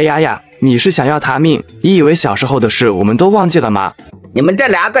想害丫丫，你是想要她命，你以为小时候的事我们都忘记了吗？你们这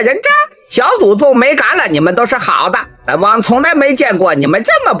两个人渣，小祖宗没干了，你们都是好的。本王从来没见过你们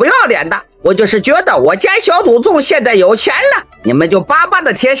这么不要脸的。我就是觉得我家小祖宗现在有钱了，你们就巴巴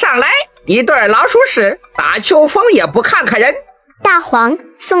的贴上来，一对老鼠屎，打秋风也不看看人。大黄，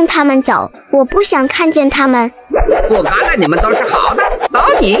送他们走，我不想看见他们。不干了，你们都是好的，走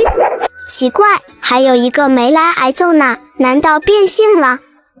你。奇怪，还有一个没来挨揍呢，难道变性了？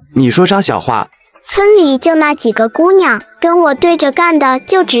你说张小花？村里就那几个姑娘，跟我对着干的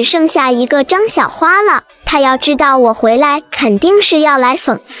就只剩下一个张小花了。她要知道我回来，肯定是要来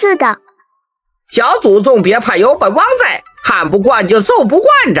讽刺的。小祖宗别怕有本王在，看不惯就揍不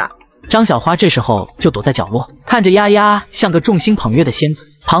惯着。张小花这时候就躲在角落，看着丫丫像个众星捧月的仙子，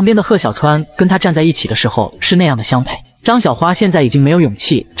旁边的贺小川跟她站在一起的时候是那样的相配。张小花现在已经没有勇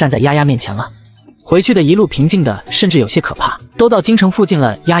气站在丫丫面前了。回去的一路平静的，甚至有些可怕。都到京城附近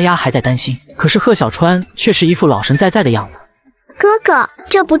了，丫丫还在担心，可是贺小川却是一副老神在在的样子。哥哥，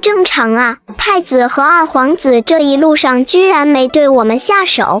这不正常啊！太子和二皇子这一路上居然没对我们下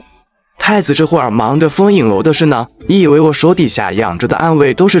手。太子这会儿忙着封印楼的事呢，你以为我手底下养着的暗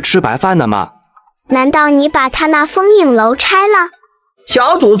卫都是吃白饭的吗？难道你把他那封印楼拆了？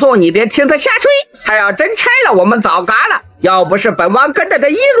小祖宗，你别听他瞎吹，他要真拆了，我们早嘎了。要不是本王跟着他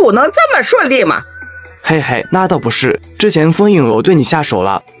一路能这么顺利吗？嘿嘿，那倒不是，之前封印楼对你下手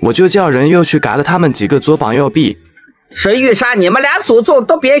了，我就叫人又去嘎了他们几个左膀右臂。水玉山，你们俩祖宗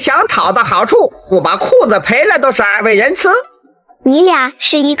都别想讨到好处，不把裤子赔了都是二位仁慈。你俩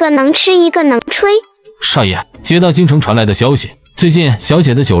是一个能吃一个能吹。少爷，接到京城传来的消息，最近小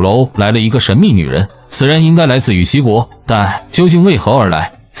姐的酒楼来了一个神秘女人，此人应该来自羽西国，但究竟为何而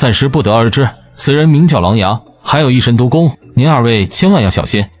来，暂时不得而知。此人名叫狼牙，还有一身毒功，您二位千万要小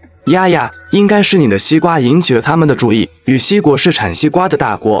心。丫丫，应该是你的西瓜引起了他们的注意。羽西国是产西瓜的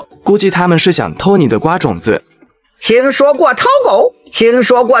大国，估计他们是想偷你的瓜种子。听说过偷狗，听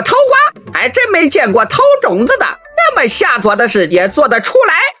说过偷瓜，还真没见过偷种子的。那么下作的事也做得出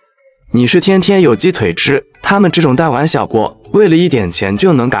来？你是天天有鸡腿吃，他们这种大碗小锅，为了一点钱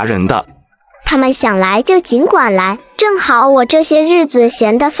就能嘎人的。他们想来就尽管来，正好我这些日子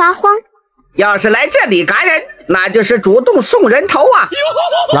闲得发慌。要是来这里嘎人，那就是主动送人头啊！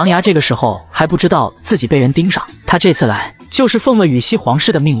狼牙这个时候还不知道自己被人盯上，他这次来就是奉了羽西皇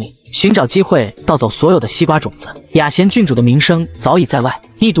室的命令，寻找机会盗走所有的西瓜种子。雅贤郡主的名声早已在外，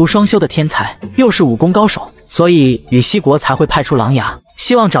一毒双修的天才，又是武功高手，所以羽西国才会派出狼牙，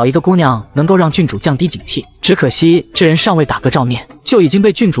希望找一个姑娘能够让郡主降低警惕。只可惜这人尚未打个照面，就已经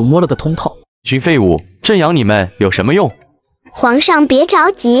被郡主摸了个通透。群废物，朕养你们有什么用？皇上别着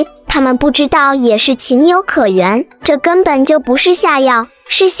急，他们不知道也是情有可原，这根本就不是下药，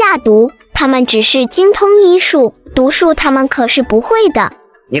是下毒。他们只是精通医术，毒术他们可是不会的。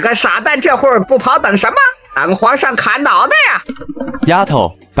你个傻蛋，这会儿不跑等什么？等皇上砍脑袋呀！丫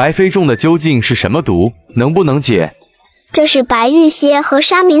头，白妃中的究竟是什么毒？能不能解？这是白玉蝎和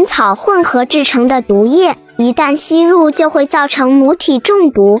沙敏草混合制成的毒液，一旦吸入就会造成母体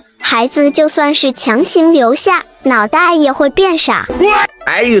中毒，孩子就算是强行留下，脑袋也会变傻。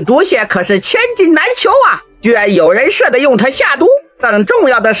白玉毒蝎可是千金难求啊，居然有人舍得用它下毒。更重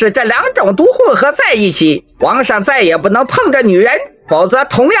要的是，这两种毒混合在一起，皇上再也不能碰着女人，否则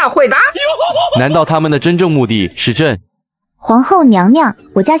同样会打。难道他们的真正目的是朕？皇后娘娘，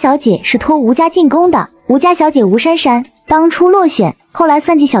我家小姐是托吴家进宫的，吴家小姐吴珊珊当初落选，后来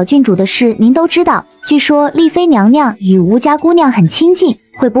算计小郡主的事您都知道。据说丽妃娘娘与吴家姑娘很亲近，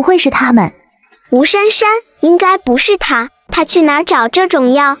会不会是他们？吴珊珊应该不是她，她去哪儿找这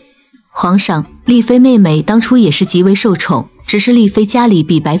种药？皇上，丽妃妹妹当初也是极为受宠，只是丽妃家里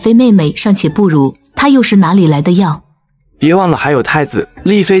比白妃妹妹尚且不如，她又是哪里来的药？别忘了还有太子，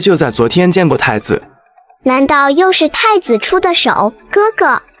丽妃就在昨天见过太子。难道又是太子出的手？哥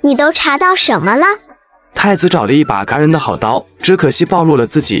哥，你都查到什么了？太子找了一把嘎人的好刀，只可惜暴露了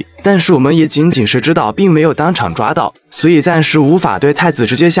自己，但是我们也仅仅是知道，并没有当场抓到，所以暂时无法对太子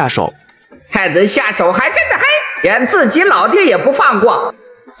直接下手。太子下手还真的黑，连自己老爹也不放过。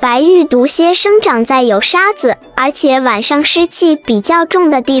白玉毒蝎生长在有沙子，而且晚上湿气比较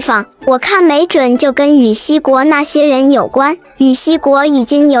重的地方，我看没准就跟羽西国那些人有关。羽西国已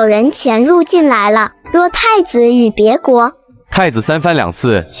经有人潜入进来了，若太子与别国，太子三番两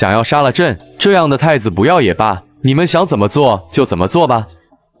次想要杀了朕，这样的太子不要也罢，你们想怎么做就怎么做吧。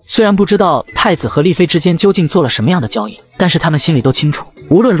虽然不知道太子和丽妃之间究竟做了什么样的交易，但是他们心里都清楚，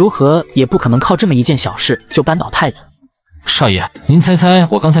无论如何也不可能靠这么一件小事就扳倒太子。少爷，您猜猜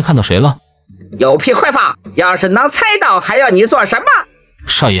我刚才看到谁了？有屁快放！要是能猜到，还要你做什么？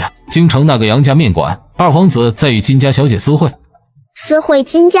少爷，京城那个杨家面馆，二皇子在与金家小姐私会。私会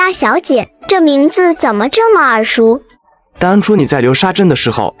金家小姐，这名字怎么这么耳熟？当初你在流沙镇的时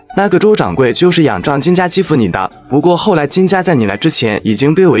候，那个周掌柜就是仰仗金家欺负你的。不过后来金家在你来之前已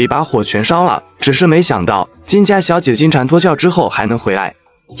经被我一把火全烧了，只是没想到金家小姐金蝉脱壳之后还能回来。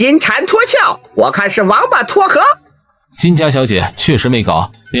金蝉脱壳，我看是王八脱壳。金家小姐确实没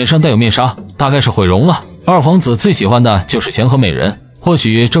搞，脸上带有面纱，大概是毁容了。二皇子最喜欢的就是钱和美人，或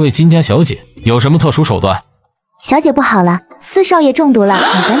许这位金家小姐有什么特殊手段。小姐不好了，四少爷中毒了，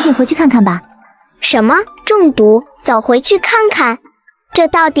你赶紧回去看看吧。什么中毒？走回去看看，这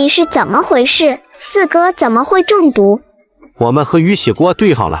到底是怎么回事？四哥怎么会中毒？我们和玉玺国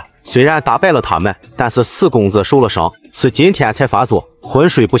对上了，虽然打败了他们，但是四公子受了伤，是今天才发作，昏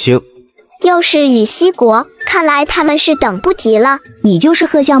睡不醒。又是羽西国，看来他们是等不及了。你就是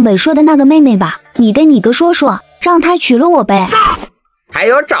贺向北说的那个妹妹吧？你跟你哥说说，让他娶了我呗。还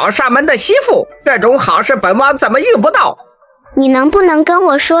有找上门的媳妇，这种好事本王怎么遇不到？你能不能跟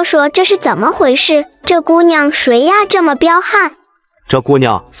我说说这是怎么回事？这姑娘谁呀，这么彪悍？这姑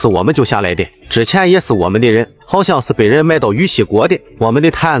娘是我们救下来的，之前也是我们的人，好像是被人卖到玉玺国的。我们的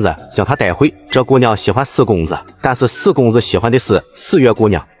探子将她带回。这姑娘喜欢四公子，但是四公子喜欢的是四月姑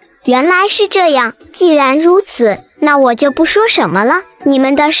娘。原来是这样，既然如此，那我就不说什么了。你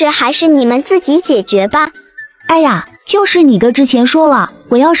们的事还是你们自己解决吧。哎呀，就是你哥之前说了，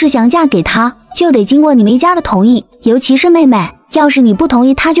我要是想嫁给他，就得经过你们一家的同意，尤其是妹妹，要是你不同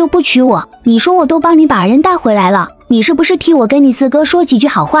意，他就不娶我。你说我都帮你把人带回来了，你是不是替我跟你四哥说几句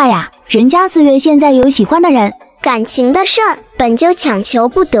好话呀？人家四月现在有喜欢的人，感情的事儿本就强求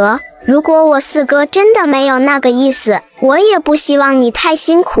不得。如果我四哥真的没有那个意思，我也不希望你太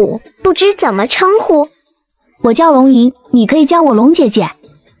辛苦。不知怎么称呼？我叫龙吟，你可以叫我龙姐姐。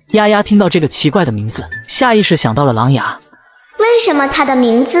丫丫听到这个奇怪的名字，下意识想到了狼牙。为什么他的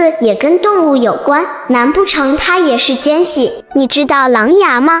名字也跟动物有关？难不成他也是奸细？你知道狼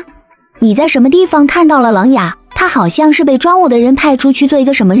牙吗？你在什么地方看到了狼牙？他好像是被抓我的人派出去做一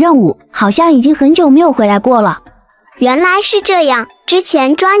个什么任务，好像已经很久没有回来过了。原来是这样，之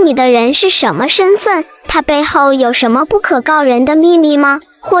前抓你的人是什么身份？他背后有什么不可告人的秘密吗？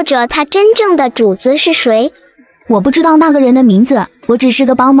或者他真正的主子是谁？我不知道那个人的名字，我只是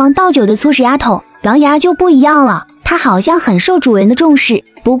个帮忙倒酒的粗使丫头。狼牙就不一样了，他好像很受主人的重视，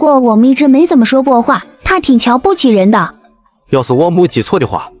不过我们一直没怎么说过话，他挺瞧不起人的。要是我没记错的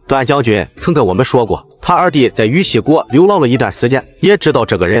话，段将军曾跟我们说过，他二弟在玉玺国流浪了一段时间，也知道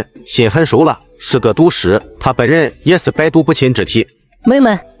这个人，心很熟了，是个毒师，他本人也是百毒不侵之体。妹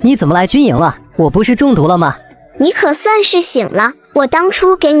妹，你怎么来军营了？我不是中毒了吗？你可算是醒了，我当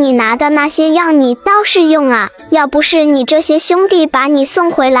初给你拿的那些药你倒是用啊，要不是你这些兄弟把你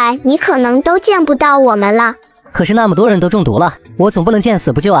送回来，你可能都见不到我们了。可是那么多人都中毒了，我总不能见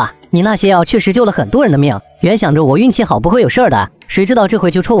死不救啊！你那些药确实救了很多人的命，原想着我运气好不会有事儿的，谁知道这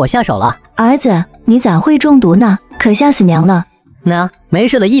回就戳我下手了。儿子，你咋会中毒呢？可吓死娘了。那没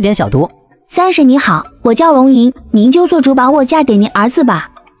事的，一点小毒。三婶你好，我叫龙吟，您就做主把我嫁给您儿子吧。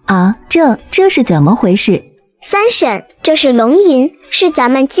啊，这是怎么回事？三婶，这是龙吟，是咱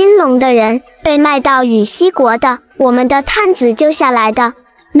们金龙的人，被卖到羽西国的，我们的探子救下来的。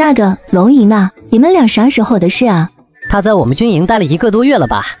那个龙吟啊，你们俩啥时候的事啊？他在我们军营待了1个多月了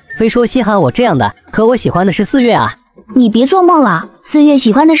吧，非说稀罕我这样的，可我喜欢的是4月啊。你别做梦了，4月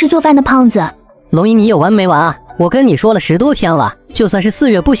喜欢的是做饭的胖子。龙吟，你有完没完啊？我跟你说了10多天了，就算是4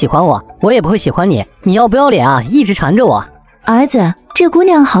月不喜欢我，我也不会喜欢你，你要不要脸啊？一直缠着我。儿子，这姑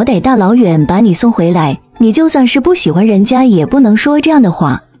娘好歹大老远把你送回来，你就算是不喜欢人家，也不能说这样的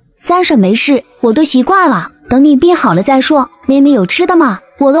话。三婶没事，我都习惯了，等你病好了再说。妹妹有吃的吗？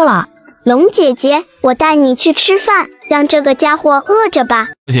我饿了。龙姐姐，我带你去吃饭，让这个家伙饿着吧。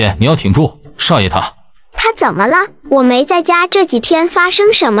小姐，你要挺住，少爷他怎么了？我没在家这几天发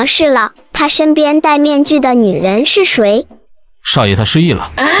生什么事了？他身边戴面具的女人是谁？少爷他失忆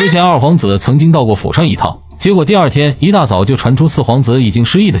了。之前二皇子曾经到过府上一趟，结果第2天一大早就传出4皇子已经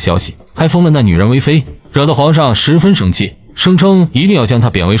失忆的消息，还封了那女人为妃，惹得皇上十分生气，声称一定要将他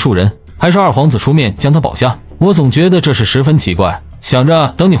贬为庶人，还是二皇子出面将他保下。我总觉得这是十分奇怪，想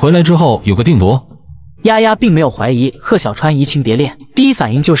着等你回来之后有个定夺。丫丫并没有怀疑贺小川移情别恋，第一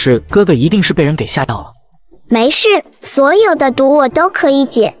反应就是哥哥一定是被人给下药了。没事，所有的毒我都可以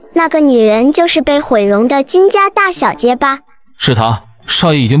解。那个女人就是被毁容的金家大小姐吧？是他，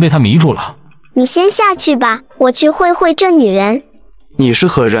少爷已经被他迷住了。你先下去吧，我去会会这女人。你是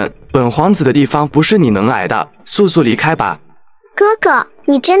何人？本皇子的地方不是你能来的，速速离开吧。哥哥，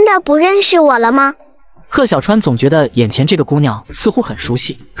你真的不认识我了吗？贺小川总觉得眼前这个姑娘似乎很熟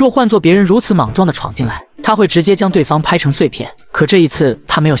悉，若换做别人如此莽撞地闯进来，他会直接将对方拍成碎片。可这一次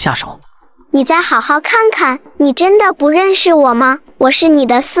他没有下手。你再好好看看，你真的不认识我吗？我是你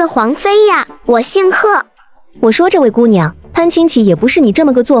的四皇妃呀，我姓贺。我说这位姑娘，攀亲戚也不是你这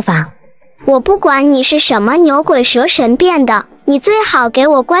么个做法。我不管你是什么牛鬼蛇神变的，你最好给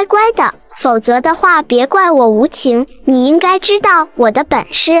我乖乖的，否则的话别怪我无情。你应该知道我的本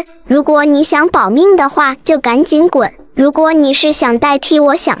事，如果你想保命的话就赶紧滚，如果你是想代替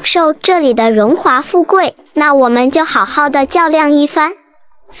我享受这里的荣华富贵，那我们就好好的较量一番。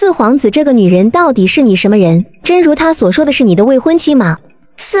四皇子这个女人到底是你什么人？真如她所说的是你的未婚妻吗？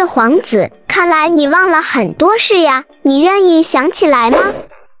四皇子，看来你忘了很多事呀，你愿意想起来吗？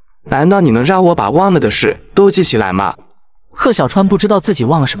难道你能让我把忘了的事都记起来吗？贺小川不知道自己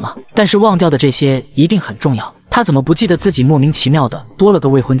忘了什么，但是忘掉的这些一定很重要。他怎么不记得自己莫名其妙的多了个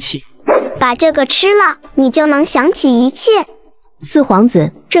未婚妻？把这个吃了，你就能想起一切。四皇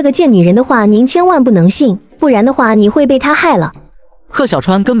子，这个贱女人的话您千万不能信，不然的话你会被她害了。贺小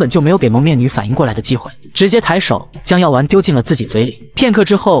川根本就没有给蒙面女反应过来的机会，直接抬手将药丸丢进了自己嘴里，片刻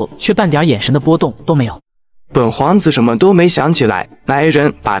之后却半点眼神的波动都没有。本皇子什么都没想起来，来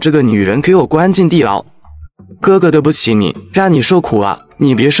人，把这个女人给我关进地牢。哥哥对不起你，让你受苦了，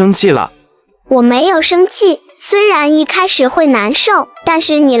你别生气了。我没有生气，虽然一开始会难受，但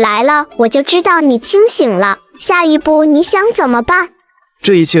是你来了，我就知道你清醒了。下一步你想怎么办？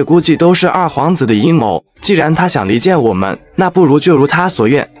这一切估计都是二皇子的阴谋，既然他想离间我们，那不如就如他所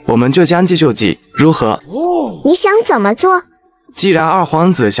愿，我们就将计就计，如何？你想怎么做？既然二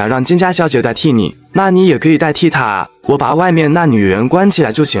皇子想让金家小姐代替你，那你也可以代替她啊！我把外面那女人关起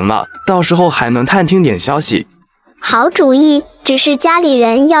来就行了，到时候还能探听点消息。好主意，只是家里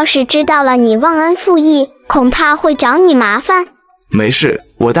人要是知道了你忘恩负义，恐怕会找你麻烦。没事，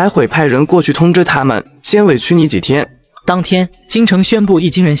我待会派人过去通知他们，先委屈你几天。当天，京城宣布一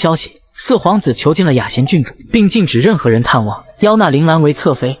惊人消息：四皇子囚禁了雅贤郡主，并禁止任何人探望，邀纳铃兰为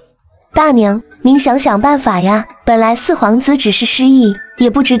侧妃。大娘，您想想办法呀！本来四皇子只是失忆，也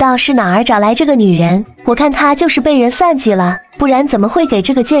不知道是哪儿找来这个女人，我看他就是被人算计了，不然怎么会给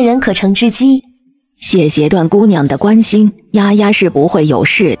这个贱人可乘之机？谢谢段姑娘的关心，丫丫是不会有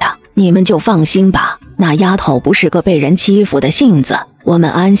事的，你们就放心吧。那丫头不是个被人欺负的性子，我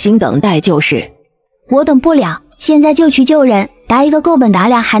们安心等待就是。我等不了，现在就去救人，打一个够本，打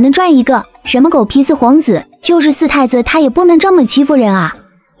俩还能赚一个。什么狗屁四皇子，就是四太子，他也不能这么欺负人啊！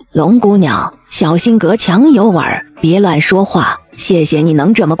龙姑娘，小心隔墙有耳，别乱说话。谢谢你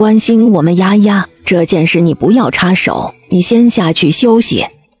能这么关心我们丫丫，这件事你不要插手，你先下去休息。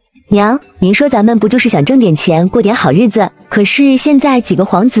娘，您说咱们不就是想挣点钱，过点好日子？可是现在几个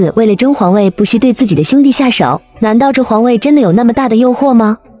皇子为了争皇位，不惜对自己的兄弟下手，难道这皇位真的有那么大的诱惑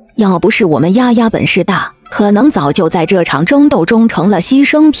吗？要不是我们丫丫本事大，可能早就在这场争斗中成了牺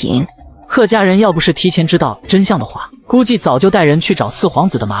牲品。贺家人要不是提前知道真相的话，估计早就带人去找四皇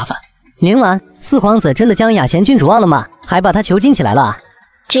子的麻烦。铃兰，四皇子真的将雅贤郡主忘了吗？还把他囚禁起来了？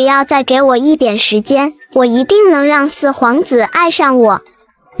只要再给我一点时间，我一定能让四皇子爱上我。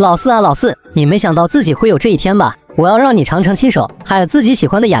老四啊老四，你没想到自己会有这一天吧？我要让你尝尝亲手还有自己喜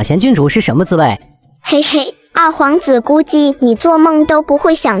欢的雅贤郡主是什么滋味。嘿嘿，二皇子估计你做梦都不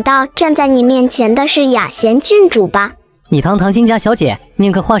会想到站在你面前的是雅贤郡主吧？你堂堂金家小姐，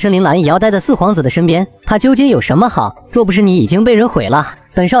宁可化身铃兰也要待在四皇子的身边，他究竟有什么好？若不是你已经被人毁了，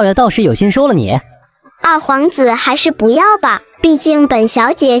本少爷倒是有心收了你。二皇子还是不要吧，毕竟本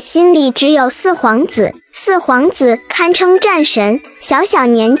小姐心里只有四皇子，四皇子堪称战神，小小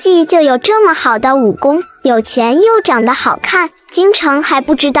年纪就有这么好的武功，有钱又长得好看，京城还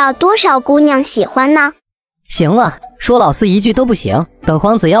不知道多少姑娘喜欢呢。行了，说老四一句都不行，本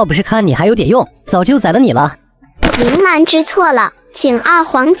皇子要不是看你还有点用，早就宰了你了。铃兰知错了，请二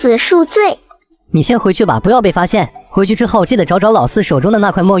皇子恕罪。你先回去吧，不要被发现。回去之后记得找老四手中的那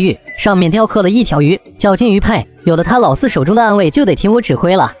块墨玉，上面雕刻了一条鱼，叫金鱼佩。有了他老四手中的暗卫，就得听我指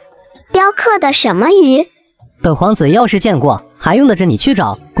挥了。雕刻的什么鱼？本皇子要是见过，还用得着你去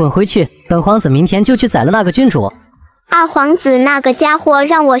找？滚回去！本皇子明天就去宰了那个郡主。二皇子那个家伙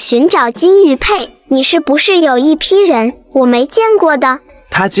让我寻找金玉佩，你是不是有一批人我没见过的？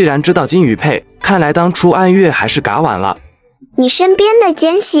他既然知道金玉佩，看来当初暗月还是嘎晚了。你身边的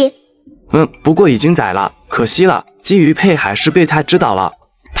奸细？不过已经宰了，可惜了，金玉佩还是被他知道了。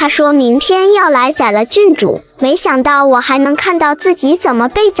他说明天要来宰了郡主，没想到我还能看到自己怎么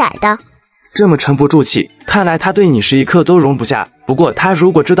被宰的。这么沉不住气，看来他对你是一刻都容不下。不过他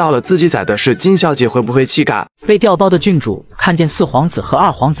如果知道了自己宰的是金小姐，会不会气嘎？被调包的郡主看见四皇子和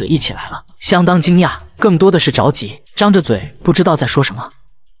二皇子一起来了，相当惊讶，更多的是着急，张着嘴不知道在说什么。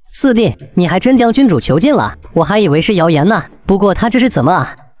四弟，你还真将郡主囚禁了，我还以为是谣言呢。不过他这是怎么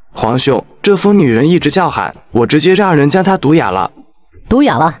啊？皇兄，这疯女人一直叫喊，我直接让人将她毒哑了。毒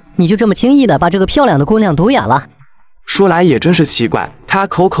哑了？你就这么轻易的把这个漂亮的姑娘毒哑了？说来也真是奇怪，她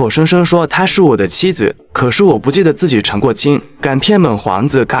口口声声说她是我的妻子，可是我不记得自己成过亲，敢骗本皇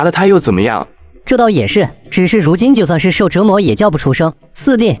子嘎了她又怎么样？这倒也是，只是如今就算是受折磨也叫不出声。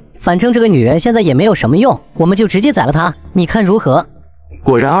四弟，反正这个女人现在也没有什么用，我们就直接宰了她，你看如何？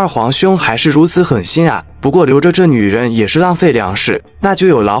果然二皇兄还是如此狠心啊！不过留着这女人也是浪费粮食，那就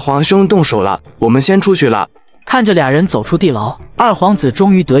有劳皇兄动手了。我们先出去了。看着俩人走出地牢，二皇子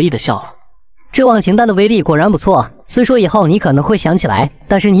终于得意的笑了。这忘情丹的威力果然不错，虽说以后你可能会想起来，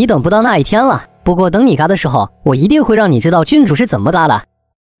但是你等不到那一天了。不过等你嘎的时候，我一定会让你知道郡主是怎么嘎的。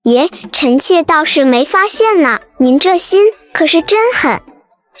爷，臣妾倒是没发现呢，您这心可是真狠。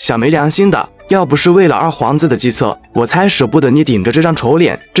小没良心的，要不是为了二皇子的计策，我才舍不得你顶着这张丑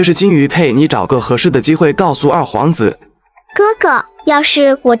脸。这是金鱼配，你找个合适的机会告诉二皇子。哥哥，要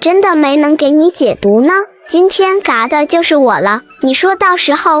是我真的没能给你解毒呢？今天嘎的就是我了，你说到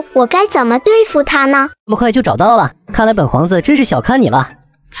时候我该怎么对付他呢？这么快就找到了，看来本皇子真是小看你了。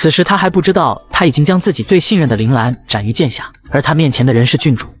此时他还不知道，他已经将自己最信任的铃兰斩于剑下，而他面前的人是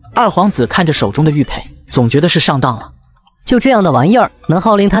郡主。二皇子看着手中的玉佩，总觉得是上当了。就这样的玩意儿能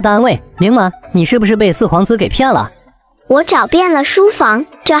号令他的安危？明吗？你是不是被四皇子给骗了？我找遍了书房，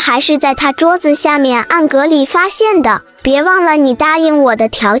这还是在他桌子下面暗格里发现的。别忘了你答应我的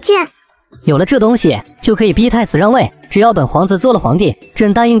条件。有了这东西，就可以逼太子让位。只要本皇子做了皇帝，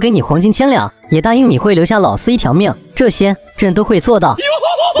朕答应给你黄金1000两，也答应你会留下老四一条命。这些朕都会做到。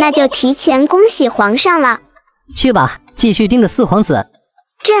那就提前恭喜皇上了。去吧，继续盯着四皇子。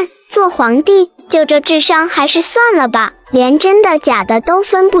朕做皇帝，就这智商还是算了吧，连真的假的都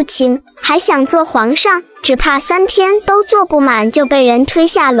分不清，还想做皇上，只怕3天都做不满就被人推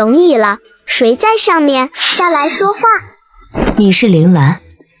下龙椅了。谁在上面？下来说话。你是铃兰？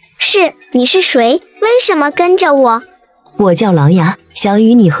是。你是谁？为什么跟着我？我叫狼牙，想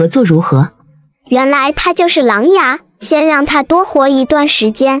与你合作如何？原来他就是狼牙，先让他多活一段时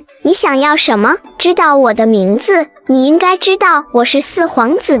间。你想要什么？知道我的名字，你应该知道我是四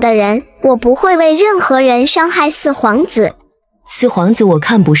皇子的人，我不会为任何人伤害四皇子。四皇子我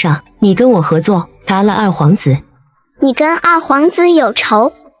看不上，你跟我合作，打了二皇子。你跟二皇子有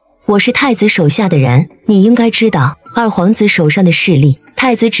仇？我是太子手下的人，你应该知道二皇子手上的势力，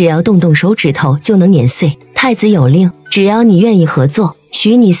太子只要动动手指头就能碾碎。太子有令，只要你愿意合作，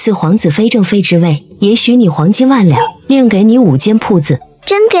许你四皇子非正妃之位，也许你黄金万两，另给你5间铺子。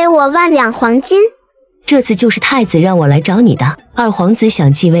真给我万两黄金？这次就是太子让我来找你的。二皇子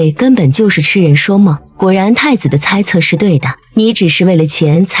想继位，根本就是痴人说梦。果然太子的猜测是对的，你只是为了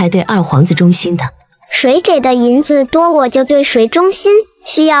钱才对二皇子忠心的。谁给的银子多，我就对谁忠心。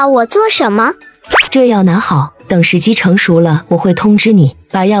需要我做什么？这药拿好，等时机成熟了，我会通知你，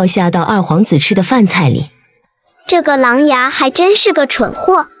把药下到二皇子吃的饭菜里。这个狼牙还真是个蠢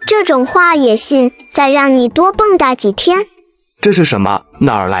货，这种话也信？再让你多蹦跶几天。这是什么？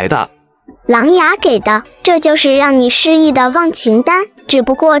哪儿来的？狼牙给的，这就是让你失忆的忘情丹，只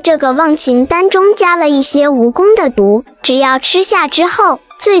不过这个忘情丹中加了一些蜈蚣的毒，只要吃下之后，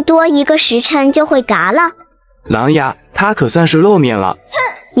最多1个时辰就会嘎了。狼牙，他可算是露面了。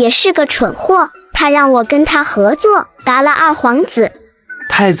也是个蠢货，他让我跟他合作，嘎了二皇子。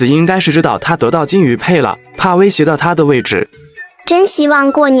太子应该是知道他得到金鱼配了，怕威胁到他的位置。真希望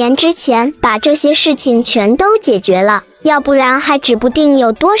过年之前把这些事情全都解决了，要不然还指不定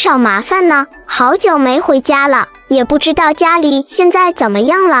有多少麻烦呢。好久没回家了，也不知道家里现在怎么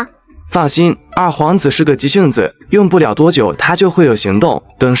样了。放心，二皇子是个急性子，用不了多久他就会有行动。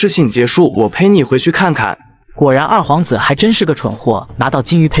等事情结束，我陪你回去看看。果然二皇子还真是个蠢货，拿到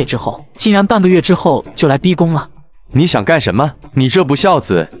金玉佩之后，竟然半个月之后就来逼宫了。你想干什么？你这不孝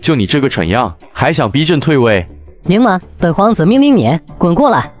子，就你这个蠢样，还想逼朕退位？明吗？本皇子命令你滚过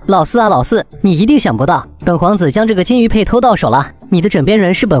来！老四啊老四，你一定想不到，本皇子将这个金玉佩偷到手了，你的枕边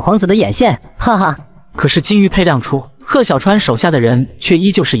人是本皇子的眼线，哈哈。可是金玉佩亮出，贺小川手下的人却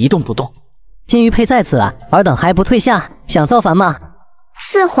依旧是一动不动。金玉佩在此啊，尔等还不退下，想造反吗？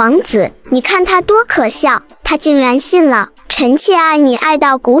四皇子，你看他多可笑，他竟然信了。臣妾爱你爱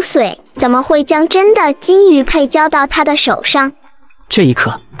到骨髓，怎么会将真的金玉佩交到他的手上？这一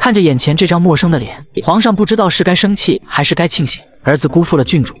刻，看着眼前这张陌生的脸，皇上不知道是该生气还是该庆幸。儿子辜负了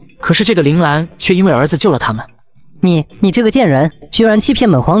郡主，可是这个铃兰却因为儿子救了他们。你这个贱人，居然欺骗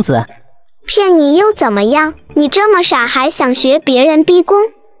本皇子！骗你又怎么样？你这么傻还想学别人逼宫？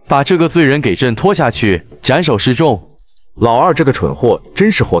把这个罪人给朕拖下去，斩首示众。老二这个蠢货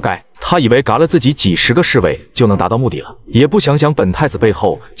真是活该，他以为嘎了自己几十个侍卫就能达到目的了，也不想想本太子背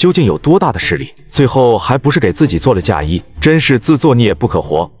后究竟有多大的势力，最后还不是给自己做了嫁衣，真是自作孽不可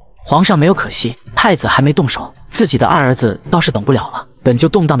活。皇上没有可惜，太子还没动手，自己的二儿子倒是等不了了。本就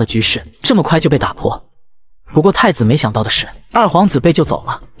动荡的局势这么快就被打破。不过太子没想到的是，二皇子被救走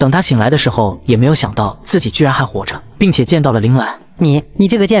了，等他醒来的时候，也没有想到自己居然还活着，并且见到了铃兰。你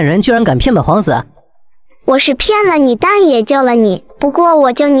这个贱人，居然敢骗本皇子！我是骗了你，但也救了你。不过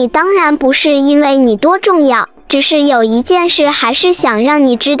我救你当然不是因为你多重要，只是有一件事还是想让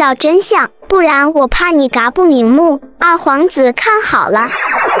你知道真相，不然我怕你嘎不瞑目。二皇子看好了。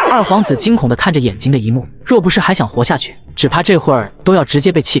二皇子惊恐地看着眼睛的一幕，若不是还想活下去，只怕这会儿都要直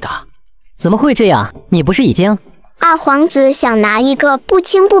接被气嘎。怎么会这样？你不是已经……二皇子想拿一个不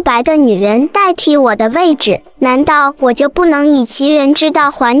清不白的女人代替我的位置，难道我就不能以其人之道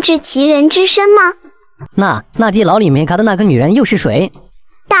还治其人之身吗？那地牢里面嘎的那个女人又是谁？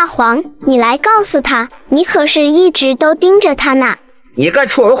大皇，你来告诉他，你可是一直都盯着他呢。你个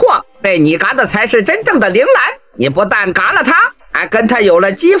蠢货，被你嘎的才是真正的铃兰，你不但嘎了他，还跟他有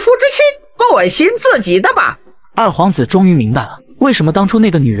了肌肤之亲，不扪心自己的吧。二皇子终于明白了，为什么当初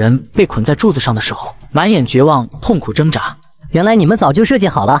那个女人被捆在柱子上的时候，满眼绝望，痛苦挣扎。原来你们早就设计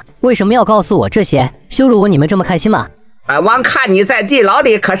好了，为什么要告诉我这些？羞辱我你们这么开心吗？本王看你在地牢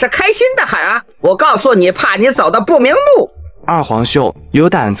里可是开心的很啊！我告诉你，怕你走的不瞑目。二皇兄，有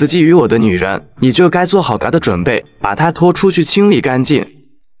胆子觊觎我的女人，你就该做好嘎的准备，把她拖出去清理干净。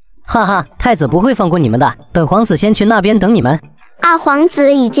哈哈，太子不会放过你们的，本皇子先去那边等你们。二皇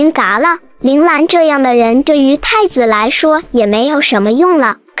子已经嘎了，铃兰这样的人对于太子来说也没有什么用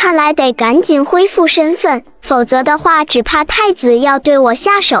了，看来得赶紧恢复身份，否则的话只怕太子要对我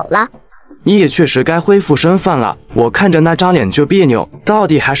下手了。你也确实该恢复身份了，我看着那张脸就别扭，到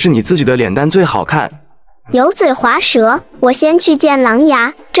底还是你自己的脸蛋最好看。油嘴滑舌，我先去见狼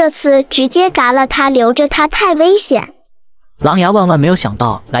牙，这次直接嘎了他，留着他太危险。狼牙万万没有想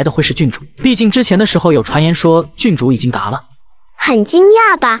到来的会是郡主，毕竟之前的时候有传言说郡主已经嘎了。很惊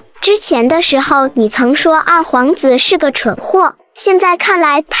讶吧？之前的时候你曾说二皇子是个蠢货，现在看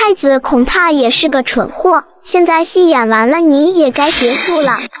来太子恐怕也是个蠢货。现在戏演完了，你也该结束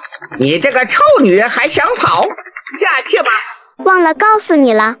了。你这个臭女人还想跑？下去吧。忘了告诉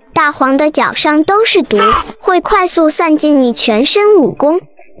你了，大黄的脚上都是毒，会快速散尽你全身武功。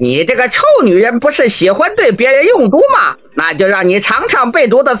你这个臭女人不是喜欢对别人用毒吗？那就让你尝尝被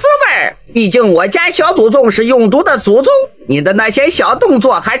毒的滋味。毕竟我家小祖宗是用毒的祖宗，你的那些小动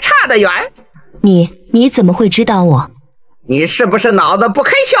作还差得远。你怎么会知道我？你是不是脑子不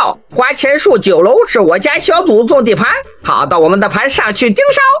开窍？花千树酒楼是我家小祖宗的盘，跑到我们的盘上去盯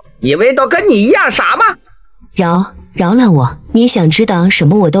梢，以为都跟你一样傻吗？饶了我，你想知道什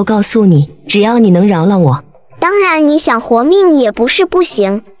么我都告诉你，只要你能饶了我。当然你想活命也不是不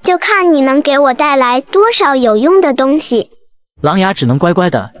行，就看你能给我带来多少有用的东西。狼牙只能乖乖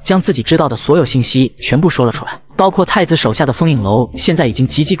的将自己知道的所有信息全部说了出来，包括太子手下的封印楼现在已经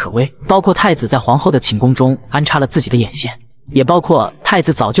岌岌可危，包括太子在皇后的寝宫中安插了自己的眼线，也包括太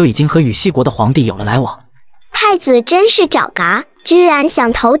子早就已经和羽西国的皇帝有了来往。太子真是找嘎，居然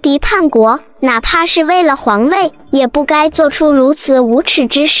想投敌叛国，哪怕是为了皇位，也不该做出如此无耻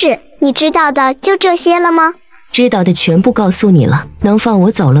之事。你知道的就这些了吗？知道的全部告诉你了，能放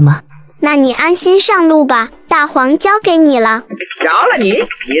我走了吗？那你安心上路吧，大黄交给你了。饶了你！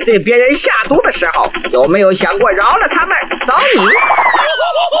你对别人下毒的时候，有没有想过饶了他们，饶你？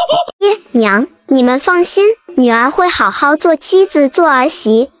爹娘，你们放心，女儿会好好做妻子、做儿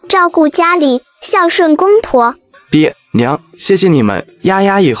媳，照顾家里，孝顺公婆。爹娘，谢谢你们，丫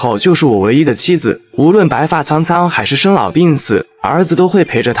丫以后就是我唯一的妻子，无论白发苍苍还是生老病死，儿子都会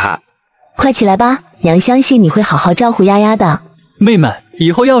陪着她。快起来吧，娘相信你会好好照顾丫丫的。妹妹，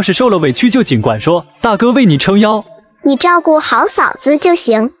以后要是受了委屈就尽管说，大哥为你撑腰。你照顾好嫂子就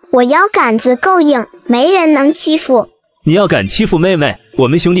行，我腰杆子够硬，没人能欺负。你要敢欺负妹妹，我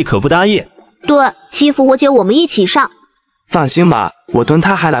们兄弟可不答应。对，欺负我姐我们一起上。放心吧，我蹲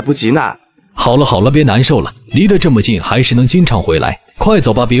她还来不及呢。好了，别难受了，离得这么近，还是能经常回来。快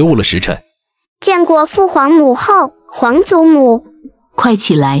走吧，别误了时辰。见过父皇母后，皇祖母。快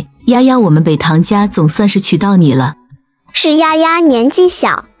起来，丫丫，我们北唐家总算是娶到你了。是丫丫年纪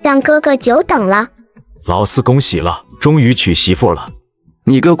小，让哥哥久等了。老四恭喜了，终于娶媳妇了。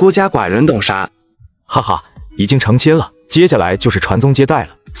你个孤家寡人懂啥？哈哈，已经成亲了，接下来就是传宗接代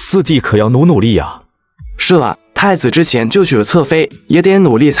了，四弟可要努力呀。是了，太子之前就娶了侧妃，也得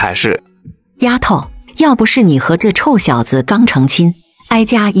努力才是。丫头，要不是你和这臭小子刚成亲，哀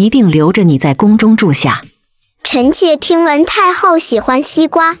家一定留着你在宫中住下。臣妾听闻太后喜欢西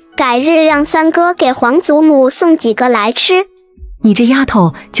瓜，改日让三哥给皇祖母送几个来吃。你这丫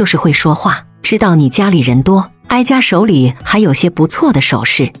头就是会说话，知道你家里人多，哀家手里还有些不错的首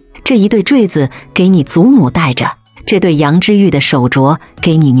饰，这一对坠子给你祖母戴着，这对杨之玉的手镯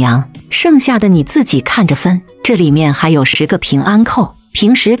给你娘，剩下的你自己看着分。这里面还有10个平安扣，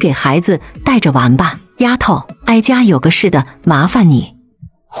平时给孩子带着玩吧。丫头，哀家有个事的，麻烦你。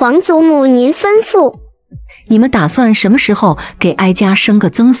皇祖母您吩咐。你们打算什么时候给哀家生个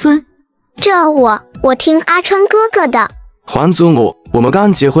曾孙？这我听阿川哥哥的。皇祖母，我们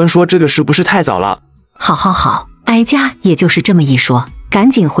刚结婚，说这个是不是太早了？好，哀家也就是这么一说，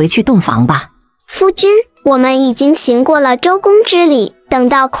赶紧回去洞房吧。夫君，我们已经行过了周公之礼，等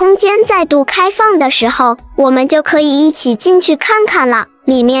到空间再度开放的时候，我们就可以一起进去看看了。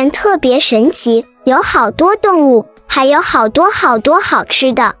里面特别神奇，有好多动物，还有好多好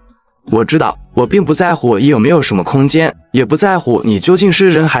吃的。我知道，我并不在乎有没有什么空间，也不在乎你究竟是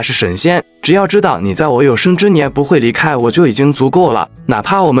人还是神仙，只要知道你在我有生之年不会离开我就已经足够了，哪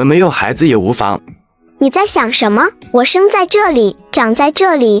怕我们没有孩子也无妨。你在想什么？我生在这里，长在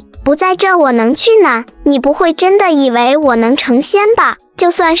这里，不在这我能去哪儿？你不会真的以为我能成仙吧？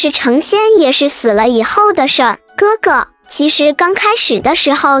就算是成仙，也是死了以后的事儿。哥哥，其实刚开始的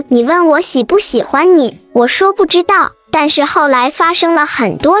时候，你问我喜不喜欢你，我说不知道。但是后来发生了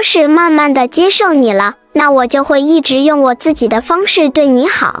很多事，慢慢的接受你了，那我就会一直用我自己的方式对你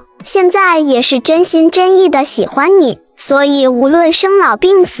好。现在也是真心真意的喜欢你，所以无论生老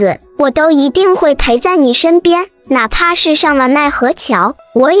病死，我都一定会陪在你身边，哪怕是上了奈何桥，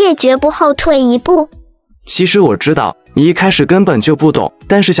我也绝不后退一步。其实我知道你一开始根本就不懂，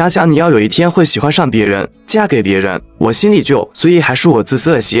但是想想你要有一天会喜欢上别人，嫁给别人，我心里就，所以还是我自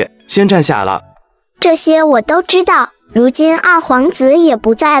私了些，先站下了。这些我都知道，如今二皇子也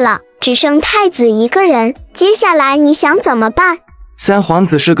不在了，只剩太子一个人，接下来你想怎么办？三皇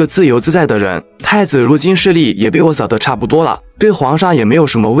子是个自由自在的人，太子如今势力也被我扫得差不多了，对皇上也没有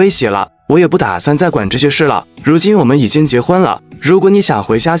什么威胁了，我也不打算再管这些事了。如今我们已经结婚了，如果你想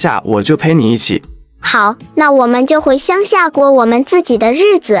回乡下，我就陪你一起。好，那我们就回乡下过我们自己的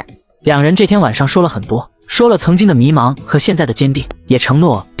日子。两人这天晚上说了很多，说了曾经的迷茫和现在的坚定，也承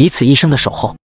诺彼此一生的守候。